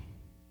getting.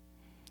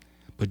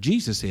 But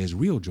Jesus says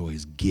real joy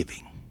is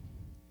giving.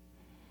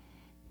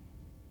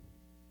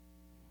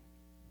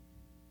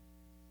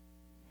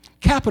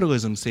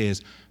 Capitalism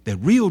says that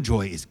real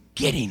joy is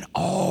getting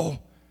all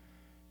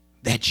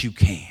that you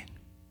can.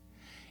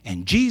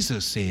 And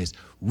Jesus says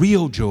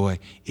real joy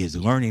is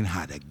learning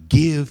how to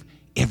give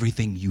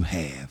everything you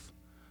have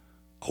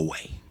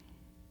away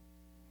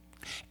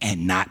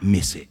and not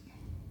miss it.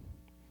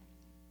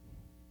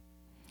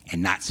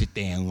 And not sit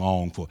there and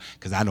long for it.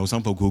 Because I know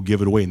some folk who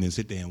give it away and then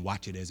sit there and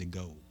watch it as it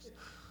goes.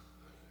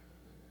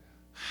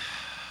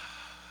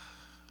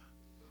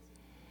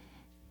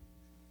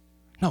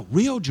 No,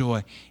 real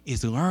joy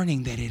is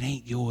learning that it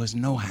ain't yours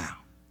no how.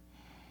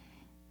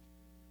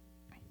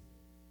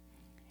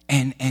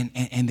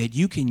 And that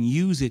you can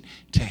use it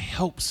to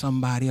help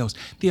somebody else.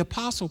 The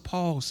Apostle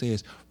Paul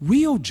says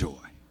real joy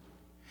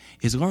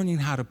is learning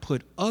how to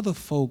put other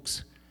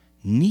folks'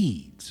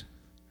 needs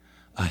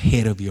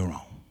ahead of your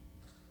own.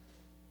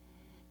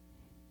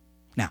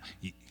 Now,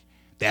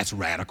 that's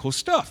radical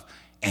stuff.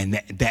 And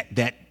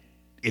that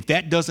if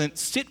that doesn't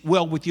sit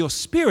well with your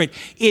spirit,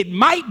 it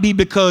might be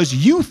because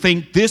you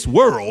think this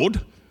world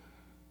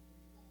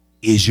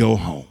is your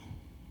home.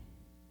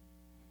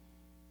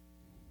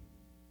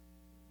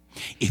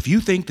 If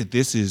you think that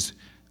this is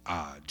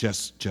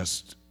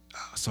just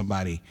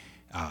somebody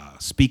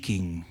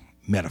speaking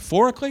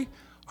metaphorically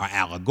or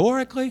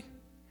allegorically,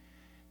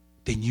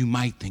 then you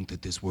might think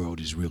that this world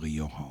is really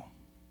your home.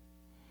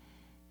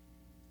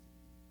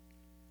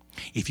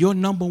 If your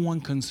number one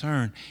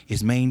concern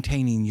is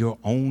maintaining your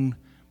own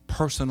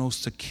personal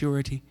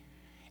security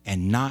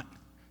and not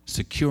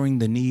securing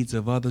the needs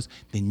of others,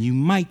 then you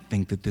might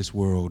think that this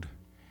world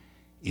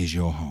is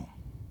your home.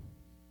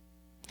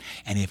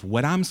 And if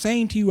what I'm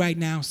saying to you right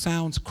now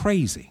sounds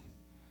crazy,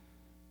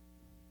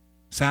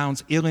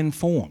 sounds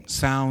ill-informed,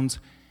 sounds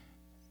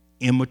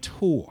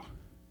immature,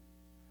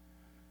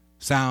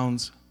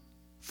 sounds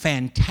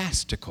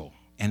fantastical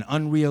and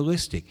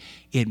unrealistic,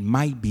 it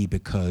might be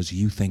because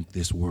you think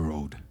this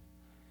world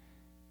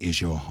is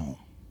your home.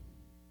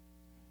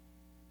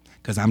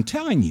 Because I'm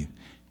telling you,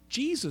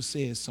 Jesus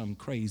says some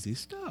crazy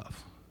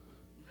stuff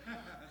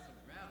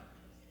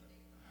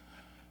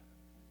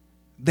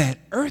that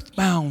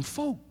earthbound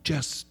folk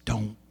just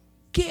don't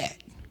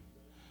get.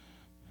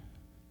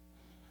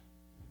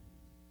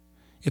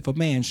 If a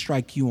man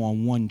strike you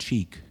on one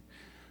cheek,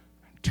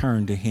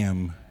 turn to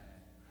him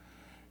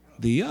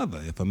the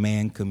other. If a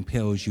man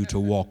compels you to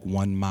walk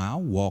 1 mile,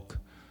 walk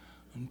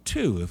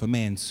 2. If a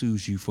man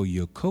sues you for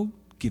your coat,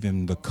 give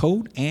him the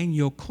coat and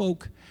your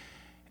cloak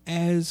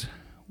as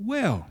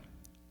well.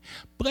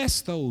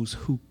 Bless those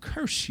who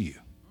curse you.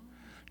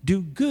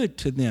 Do good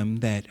to them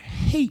that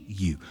hate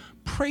you.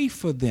 Pray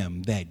for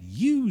them that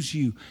use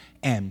you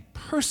and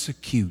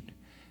persecute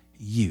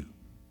you.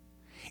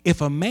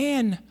 If a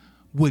man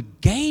would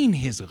gain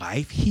his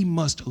life, he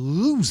must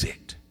lose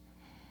it.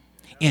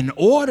 In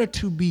order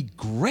to be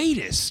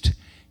greatest,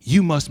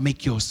 you must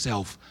make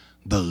yourself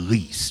the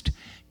least.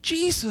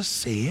 Jesus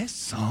says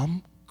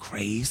some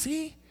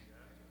crazy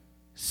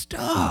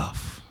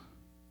stuff.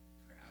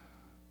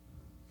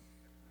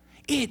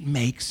 It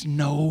makes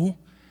no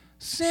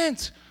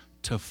sense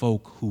to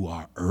folk who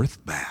are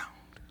earthbound,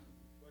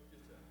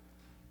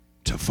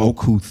 to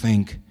folk who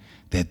think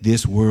that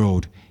this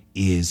world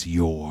is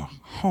your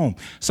home.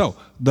 So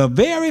the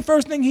very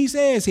first thing he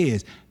says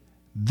is,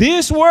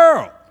 this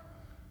world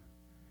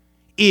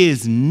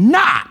is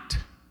not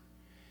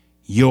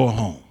your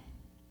home.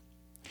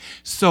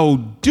 So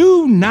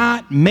do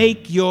not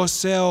make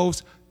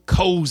yourselves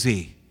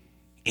cozy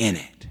in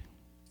it.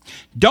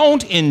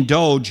 Don't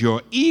indulge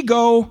your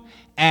ego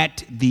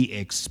at the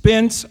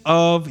expense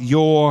of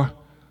your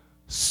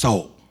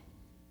soul.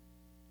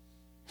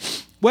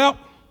 Well,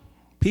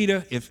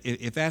 Peter,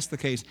 if that's the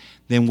case,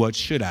 then what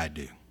should I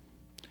do?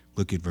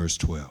 Look at verse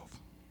 12.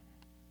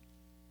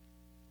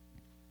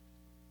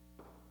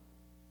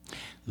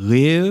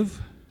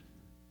 Live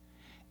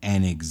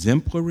an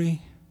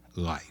exemplary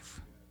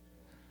life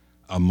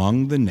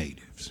among the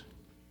natives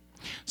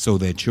so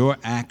that your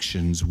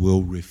actions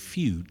will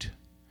refute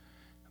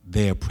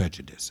their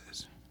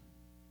prejudices.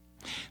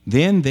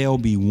 Then they'll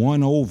be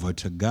won over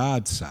to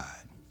God's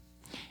side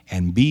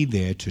and be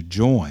there to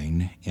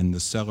join in the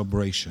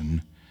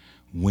celebration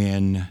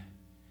when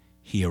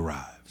he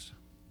arrives.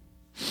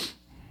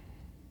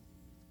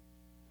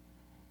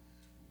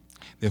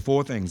 There are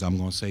 4 things I'm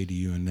going to say to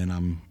you, and then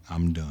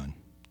I'm done.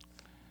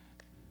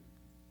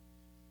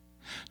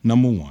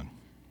 Number 1,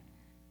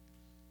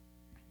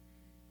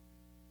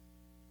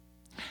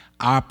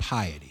 our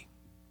piety,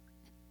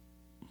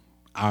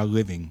 our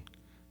living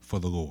for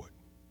the Lord,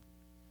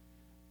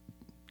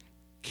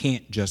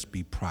 can't just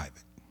be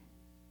private,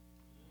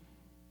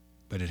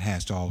 but it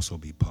has to also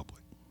be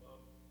public.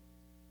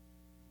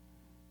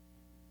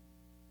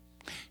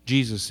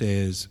 Jesus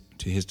says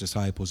to his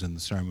disciples in the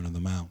Sermon on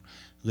the Mount,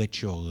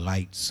 let your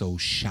light so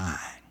shine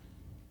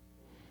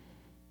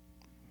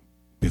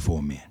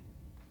before men.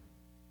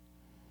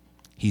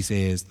 He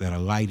says that a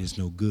light is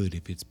no good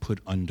if it's put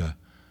under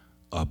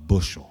a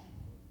bushel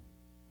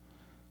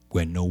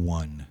where no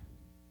one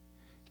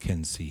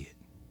can see it.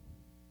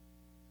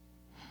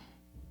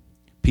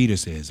 Peter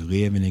says,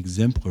 live an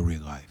exemplary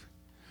life.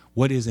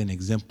 What is an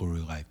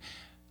exemplary life?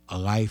 A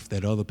life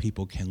that other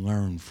people can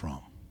learn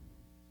from,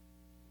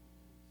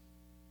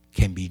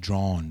 can be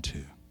drawn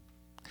to.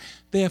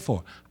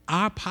 Therefore,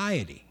 our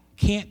piety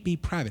can't be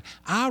private.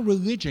 Our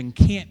religion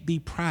can't be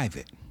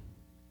private.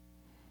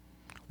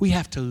 We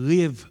have to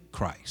live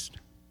Christ.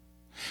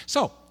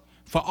 So,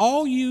 for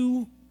all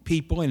you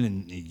people,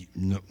 and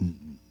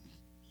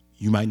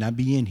you might not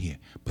be in here,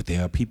 but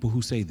there are people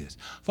who say this.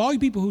 For all you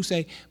people who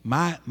say,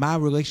 my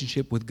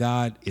relationship with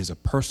God is a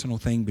personal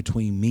thing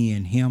between me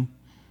and him,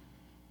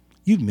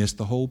 you've missed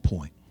the whole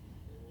point.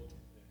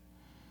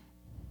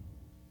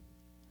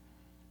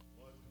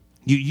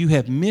 You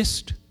have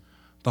missed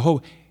the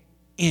whole.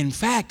 In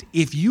fact,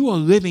 if you are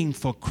living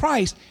for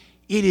Christ,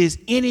 it is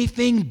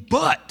anything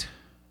but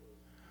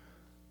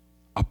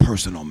a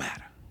personal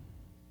matter.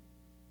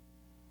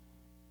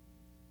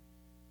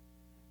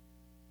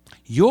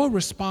 Your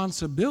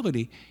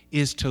responsibility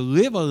is to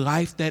live a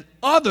life that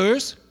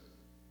others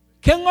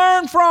can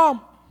learn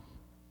from.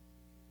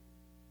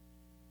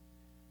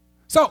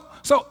 So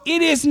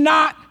it is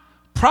not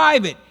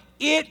private.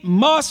 It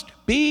must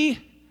be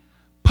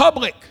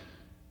public.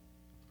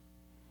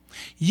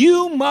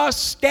 You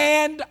must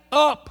stand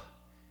up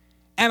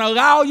and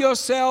allow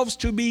yourselves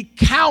to be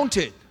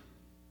counted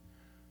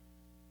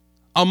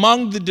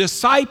among the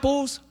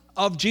disciples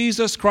of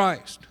Jesus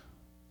Christ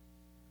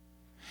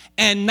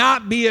and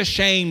not be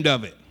ashamed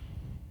of it.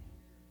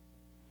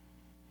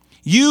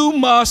 You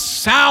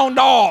must sound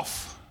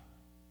off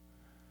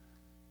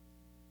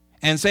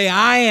and say,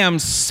 I am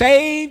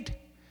saved,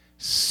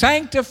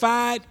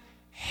 sanctified,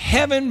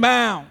 heaven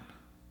bound,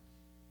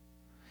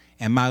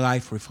 and my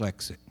life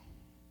reflects it.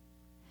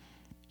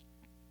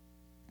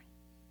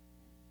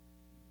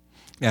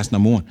 That's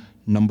number 1.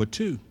 Number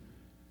 2,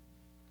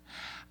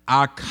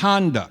 our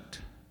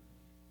conduct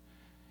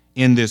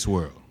in this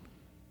world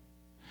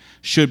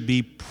should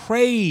be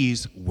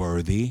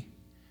praiseworthy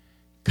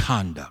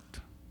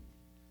conduct.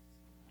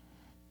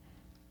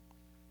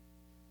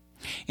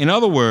 In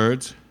other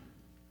words,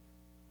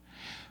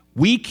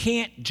 we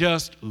can't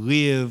just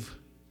live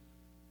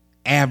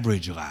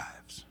average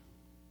lives.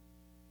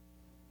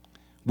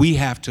 We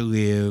have to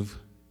live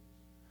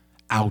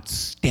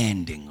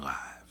outstanding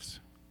lives.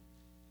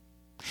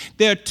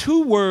 There are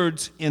 2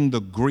 words in the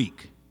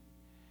Greek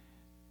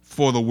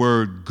for the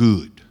word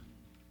good.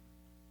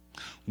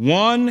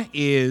 One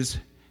is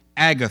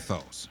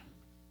agathos,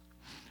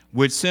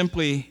 which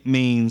simply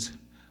means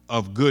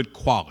of good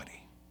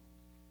quality.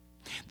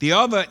 The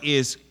other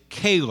is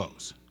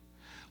kalos,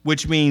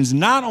 which means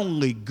not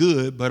only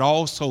good, but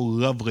also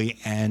lovely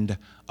and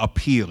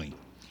appealing.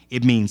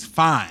 It means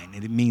fine,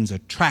 and it means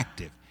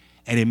attractive,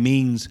 and it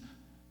means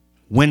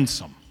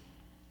winsome.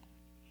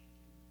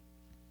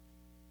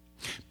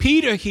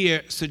 Peter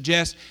here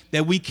suggests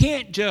that we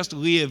can't just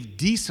live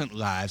decent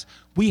lives,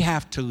 we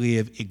have to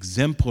live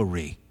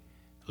exemplary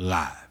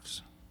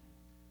lives.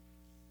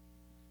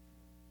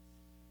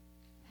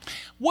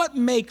 What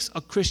makes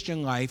a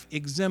Christian life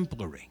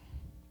exemplary?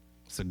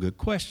 It's a good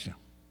question.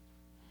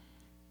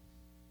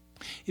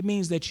 It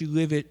means that you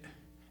live it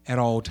at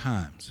all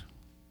times.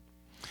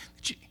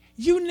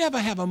 You never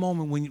have a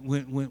moment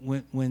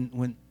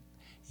when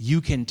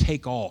you can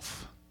take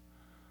off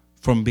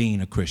from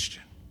being a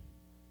Christian.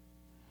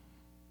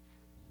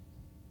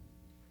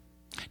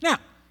 Now,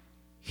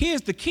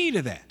 here's the key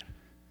to that.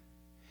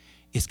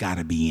 It's got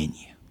to be in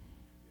you.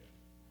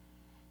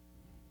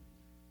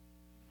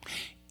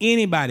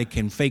 Anybody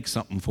can fake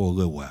something for a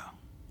little while.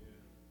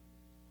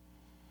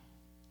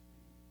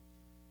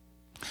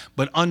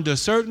 But under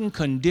certain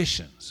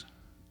conditions,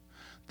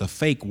 the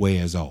fake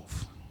wears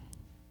off.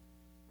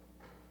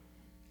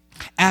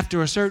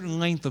 After a certain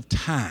length of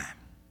time,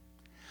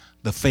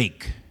 the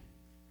fake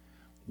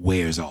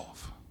wears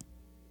off.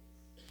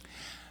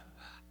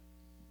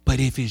 But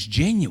if it's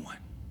genuine,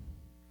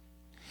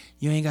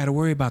 you ain't got to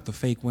worry about the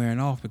fake wearing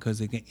off because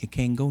it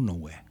can't go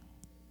nowhere.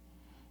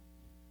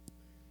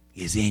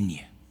 It's in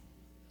you.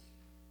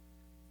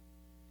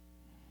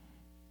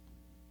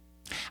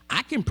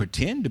 I can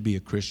pretend to be a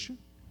Christian.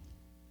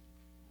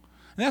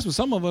 And that's what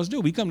some of us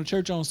do. We come to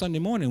church on Sunday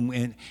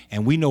morning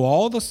and we know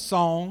all the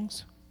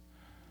songs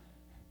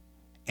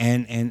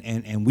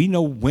and we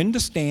know when to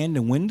stand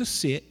and when to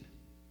sit.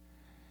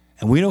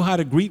 And we know how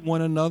to greet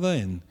one another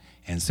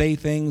and say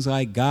things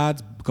like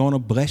God's going to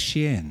bless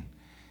you and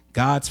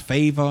God's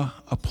favor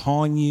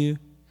upon you.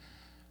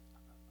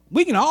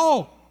 We can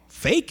all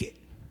fake it.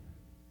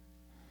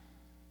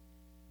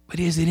 But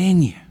is it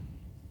in you?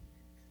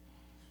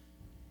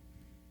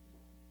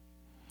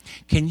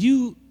 Can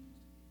you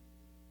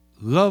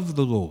love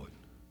the Lord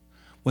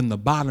when the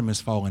bottom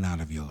is falling out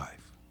of your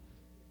life?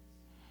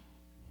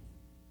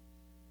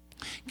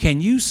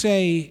 Can you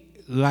say,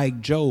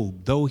 like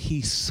Job, though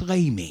he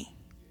slay me,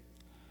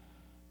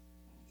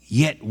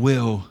 yet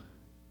will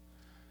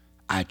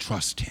I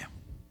trust him?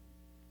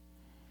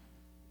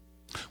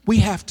 We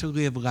have to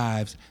live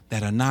lives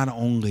that are not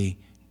only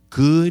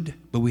good,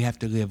 but we have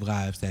to live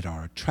lives that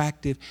are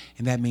attractive,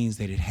 and that means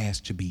that it has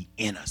to be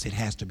in us. It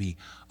has to be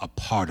a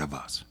part of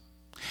us.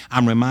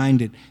 I'm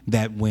reminded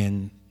that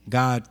when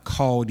God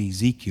called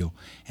Ezekiel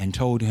and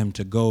told him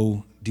to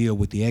go deal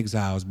with the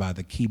exiles by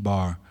the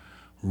Kibar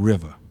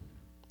River,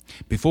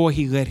 before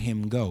he let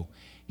him go,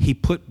 he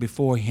put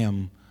before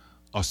him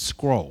a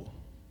scroll.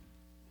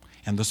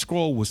 And the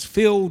scroll was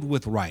filled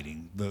with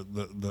writing.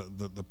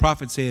 The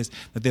prophet says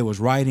that there was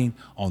writing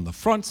on the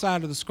front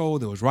side of the scroll,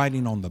 there was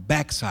writing on the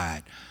back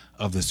side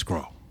of the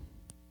scroll.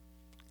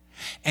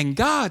 And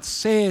God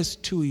says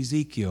to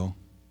Ezekiel,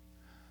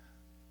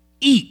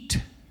 eat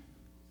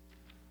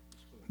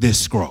this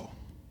scroll.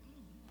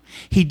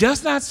 He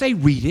does not say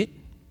read it.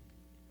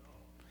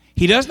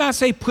 He does not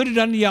say put it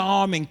under your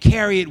arm and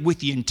carry it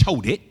with you and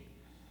tote it.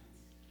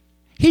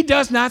 He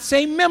does not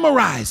say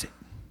memorize it.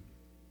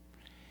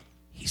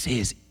 He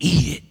says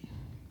eat it.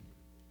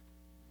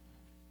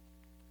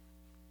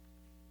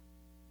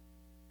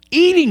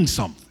 Eating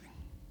something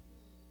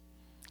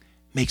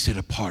makes it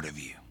a part of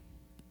you.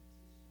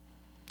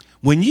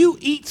 When you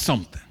eat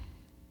something,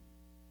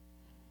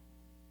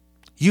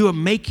 you are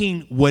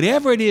making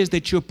whatever it is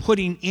that you're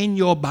putting in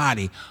your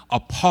body a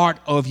part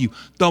of you.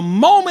 The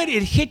moment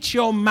it hits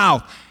your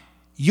mouth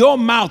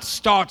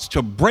starts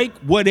to break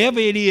whatever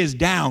it is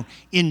down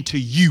into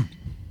you.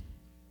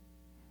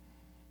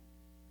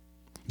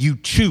 You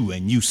chew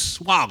and you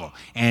swallow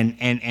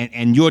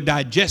and your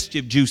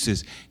digestive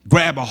juices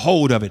grab a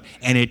hold of it,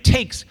 and it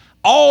takes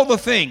all the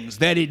things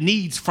that it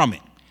needs from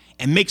it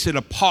and makes it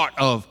a part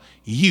of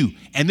you,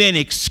 and then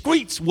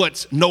excretes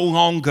what's no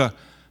longer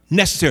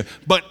necessary.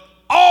 But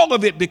all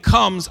of it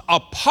becomes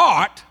a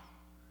part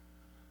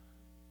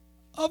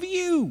of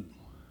you.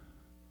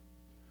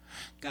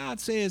 God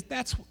says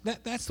that's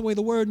the way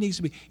the word needs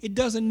to be. It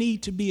doesn't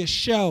need to be a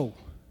show.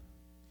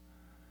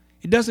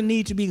 It doesn't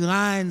need to be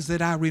lines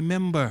that I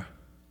remember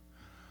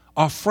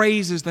or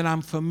phrases that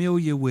I'm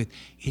familiar with.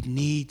 It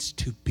needs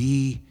to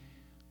be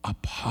a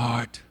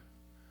part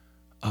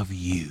of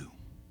you.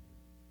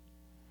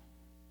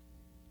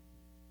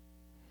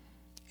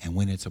 And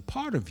when it's a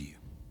part of you,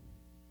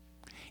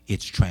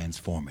 it's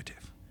transformative.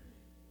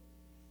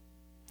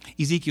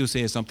 Ezekiel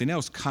says something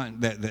else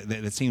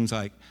that seems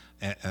like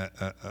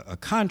a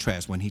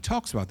contrast when he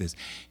talks about this.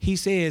 He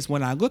says,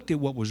 when I looked at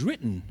what was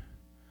written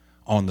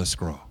on the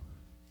scroll,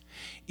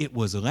 it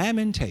was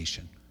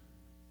lamentation,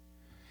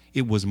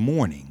 it was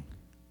mourning,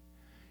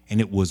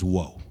 and it was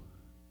woe.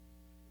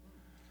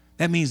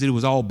 That means that it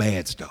was all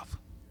bad stuff.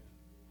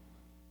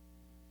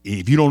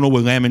 If you don't know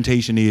what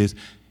lamentation is,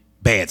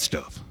 bad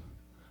stuff.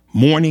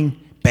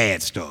 Mourning,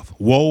 bad stuff.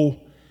 Woe,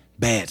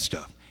 bad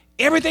stuff.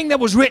 Everything that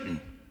was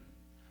written,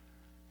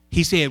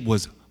 he said,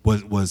 was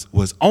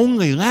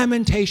only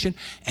lamentation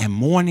and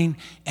mourning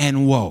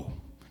and woe.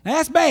 Now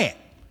that's bad.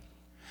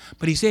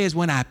 But he says,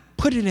 when I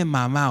put it in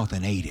my mouth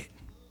and ate it,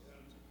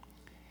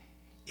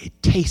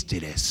 it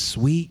tasted as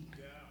sweet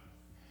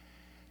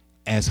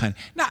as honey.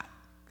 Now,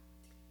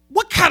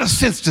 what kind of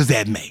sense does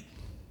that make?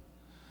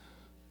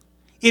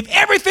 If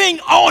everything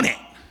on it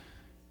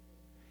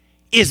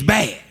is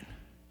bad,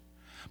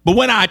 but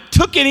when I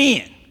took it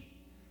in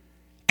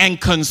and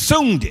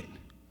consumed it,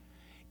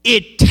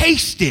 it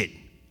tasted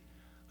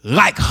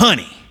like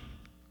honey,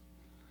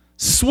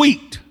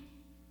 sweet,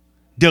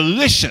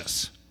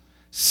 delicious,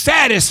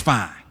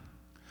 satisfying.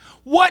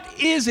 What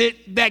is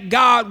it that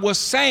God was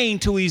saying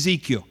to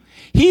Ezekiel?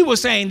 He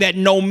was saying that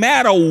no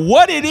matter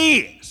what it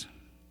is,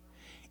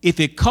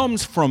 if it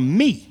comes from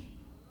me,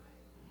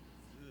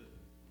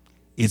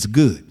 it's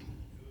good.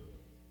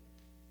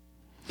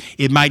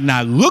 It might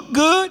not look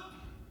good.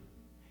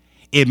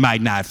 It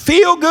might not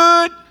feel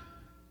good.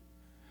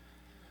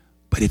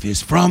 But if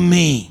it's from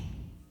me,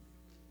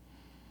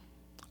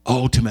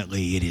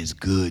 ultimately it is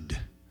good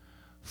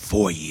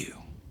for you.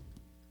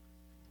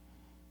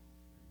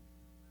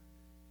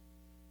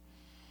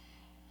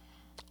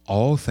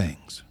 All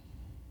things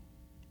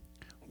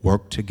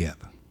work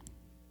together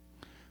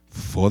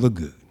for the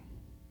good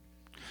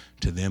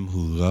to them who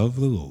love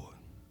the Lord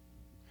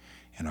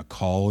and are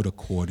called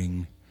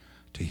according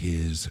to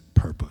his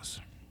purpose.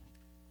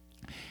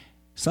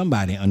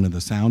 Somebody under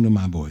the sound of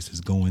my voice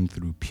is going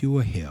through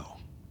pure hell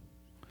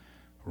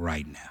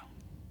right now.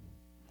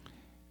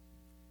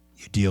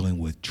 You're dealing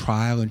with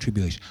trial and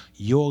tribulation.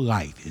 Your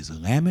life is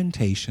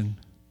lamentation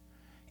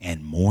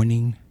and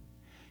mourning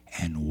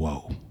and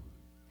woe.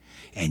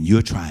 And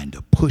you're trying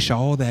to push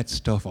all that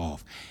stuff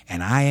off.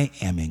 And I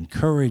am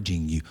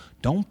encouraging you,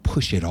 don't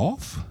push it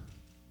off.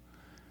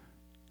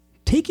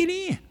 Take it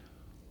in.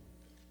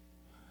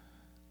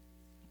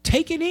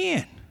 Take it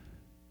in.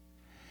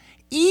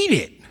 Eat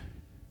it.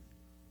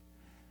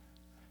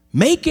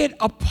 Make it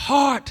a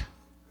part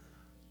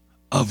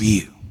of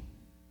you.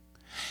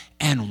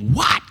 And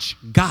watch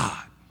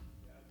God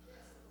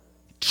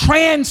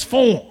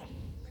transform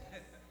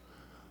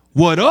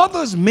what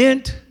others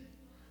meant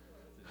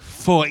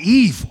for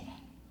evil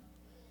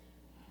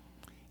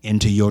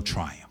into your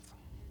triumph.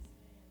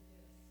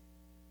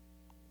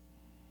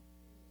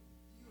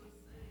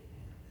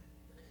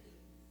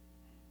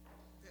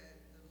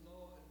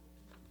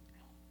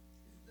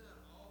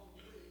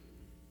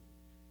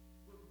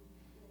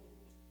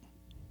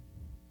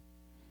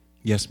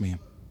 Yes, ma'am.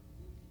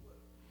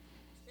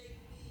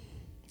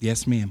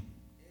 Yes, ma'am.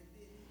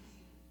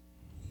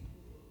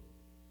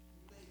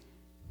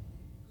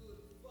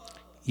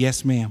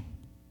 Yes, ma'am.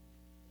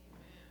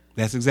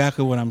 That's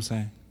exactly what I'm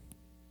saying.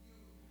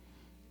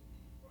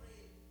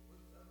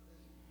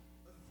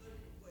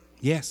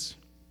 Yes.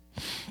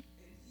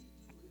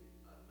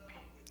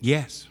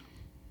 Yes.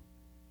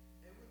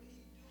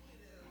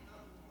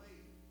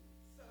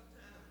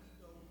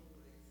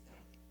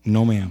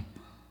 No, ma'am.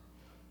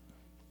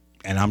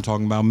 And I'm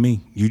talking about me.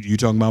 You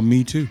talking about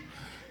me too.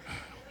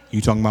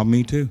 You talking about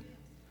me too.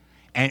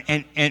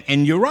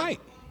 And you're right.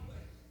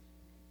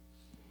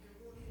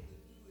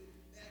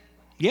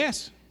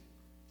 Yes.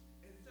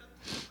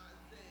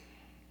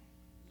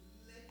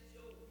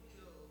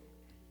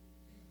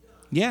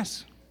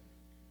 Yes.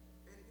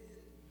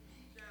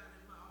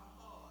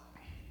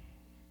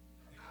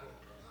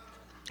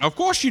 Of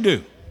course you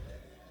do.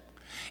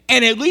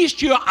 And at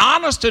least you're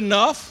honest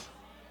enough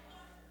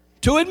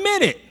to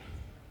admit it.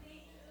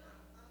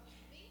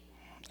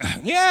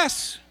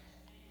 Yes.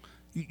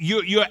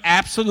 You're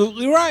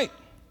absolutely right.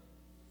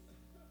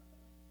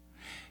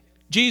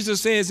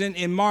 Jesus says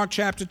in Mark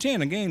chapter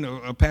 10, again,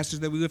 a passage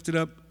that we lifted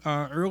up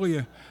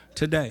earlier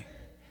today.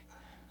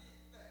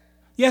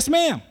 Yes,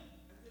 ma'am.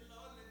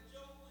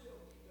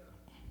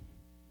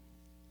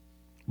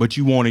 But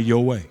you want it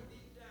your way.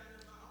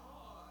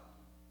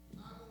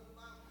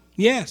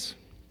 Yes.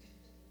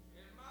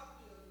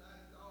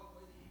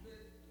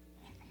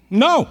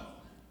 No.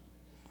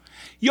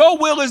 Your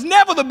will is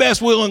never the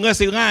best will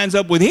unless it lines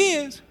up with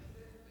his.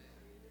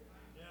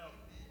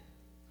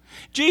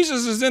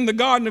 Jesus is in the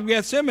Garden of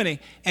Gethsemane,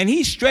 and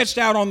he's stretched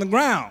out on the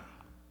ground.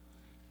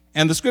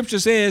 And the scripture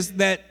says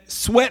that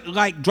sweat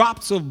like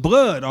drops of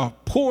blood are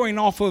pouring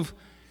off of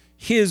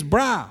his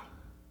brow.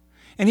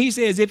 And he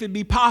says, if it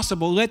be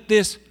possible, let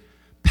this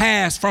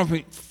pass from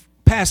me.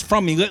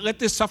 Let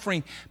this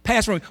suffering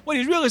pass from me. What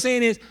he's really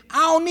saying is, I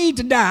don't need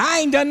to die. I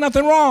ain't done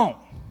nothing wrong.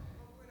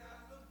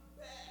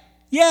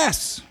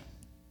 Yes.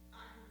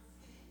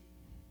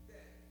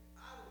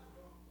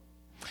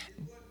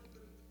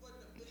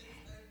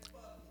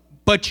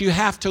 But you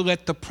have to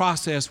let the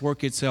process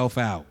work itself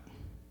out.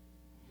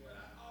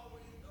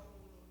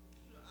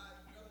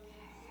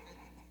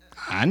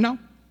 I know.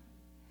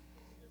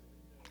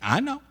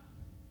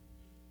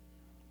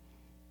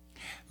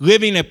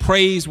 Living a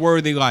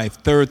praiseworthy life.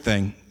 Third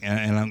thing,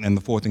 and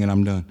the fourth thing, and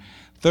I'm done.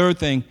 Third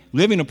thing,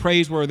 living a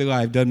praiseworthy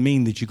life doesn't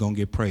mean that you're going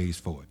to get praise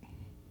for it.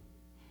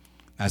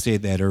 I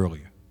said that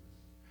earlier.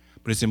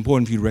 But it's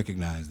important for you to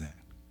recognize that.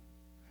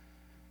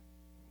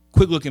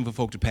 Quit looking for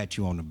folk to pat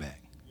you on the back.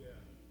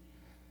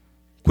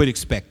 Quit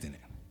expecting it.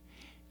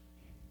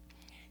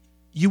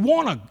 You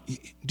want to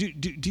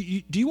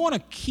do you want a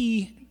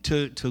key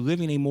to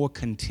living a more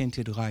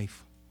contented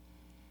life?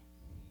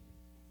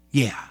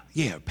 Yeah,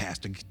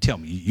 Pastor, tell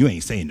me. You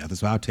ain't saying nothing,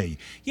 so I'll tell you.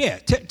 Yeah,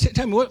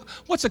 tell me,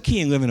 what's a key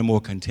in living a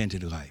more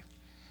contented life?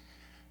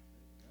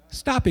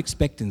 Stop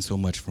expecting so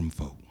much from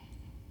folk.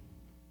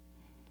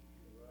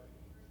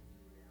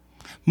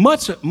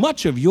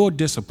 Much of your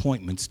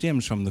disappointment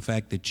stems from the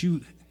fact that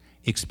you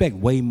expect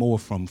way more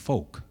from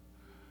folk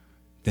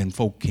than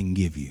folk can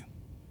give you.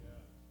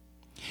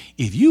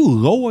 If you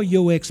lower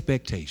your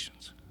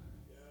expectations,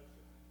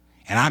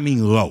 and I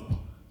mean low,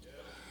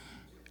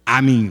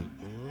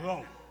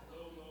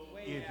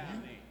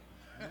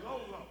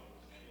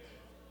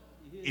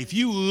 if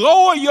you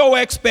lower your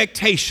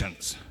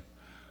expectations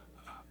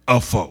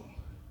of folk,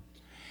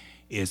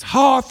 it's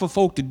hard for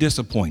folk to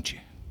disappoint you.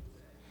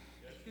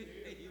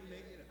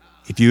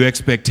 If your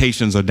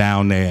expectations are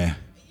down there.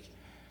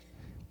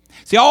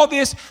 See, all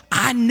this,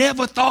 I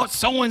never thought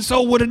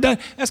so-and-so would have done.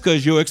 That's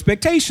because your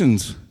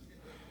expectations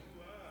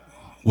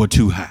were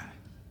too high.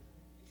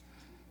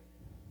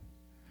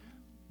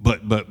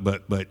 But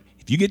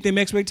if you get them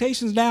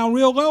expectations down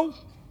real low,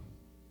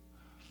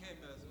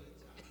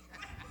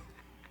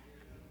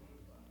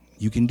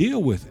 You can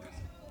deal with it.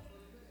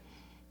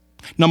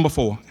 Number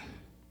 4,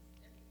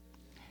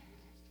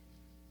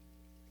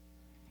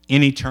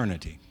 in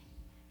eternity.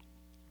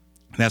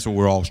 That's what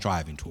we're all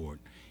striving toward,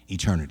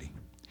 eternity.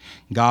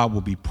 God will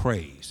be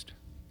praised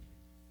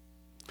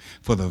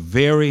for the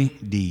very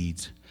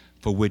deeds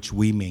for which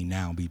we may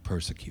now be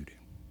persecuted.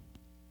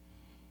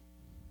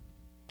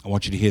 I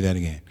want you to hear that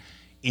again.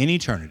 In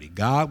eternity,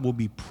 God will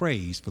be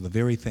praised for the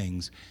very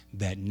things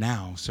that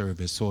now serve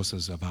as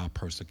sources of our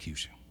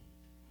persecution.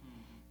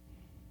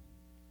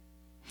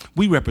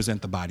 We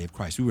represent the body of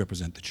Christ. We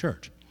represent the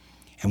church.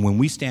 And when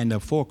we stand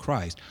up for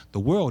Christ, the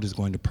world is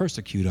going to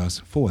persecute us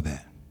for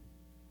that.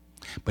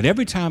 But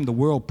every time the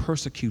world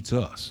persecutes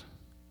us,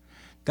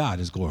 God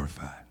is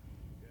glorified.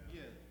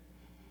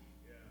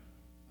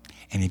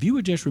 And if you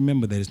would just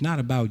remember that it's not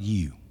about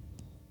you,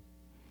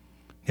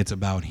 it's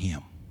about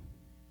him.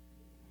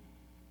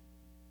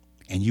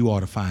 And you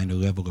ought to find a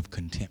level of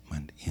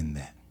contentment in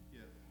that.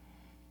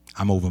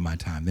 I'm over my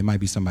time. There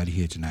might be somebody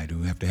here tonight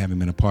who, after having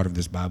been a part of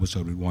this Bible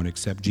study, would want to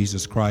accept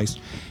Jesus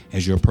Christ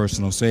as your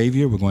personal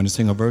Savior. We're going to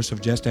sing a verse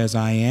of Just As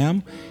I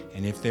Am.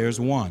 And if there's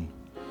one,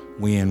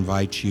 we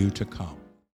invite you to come.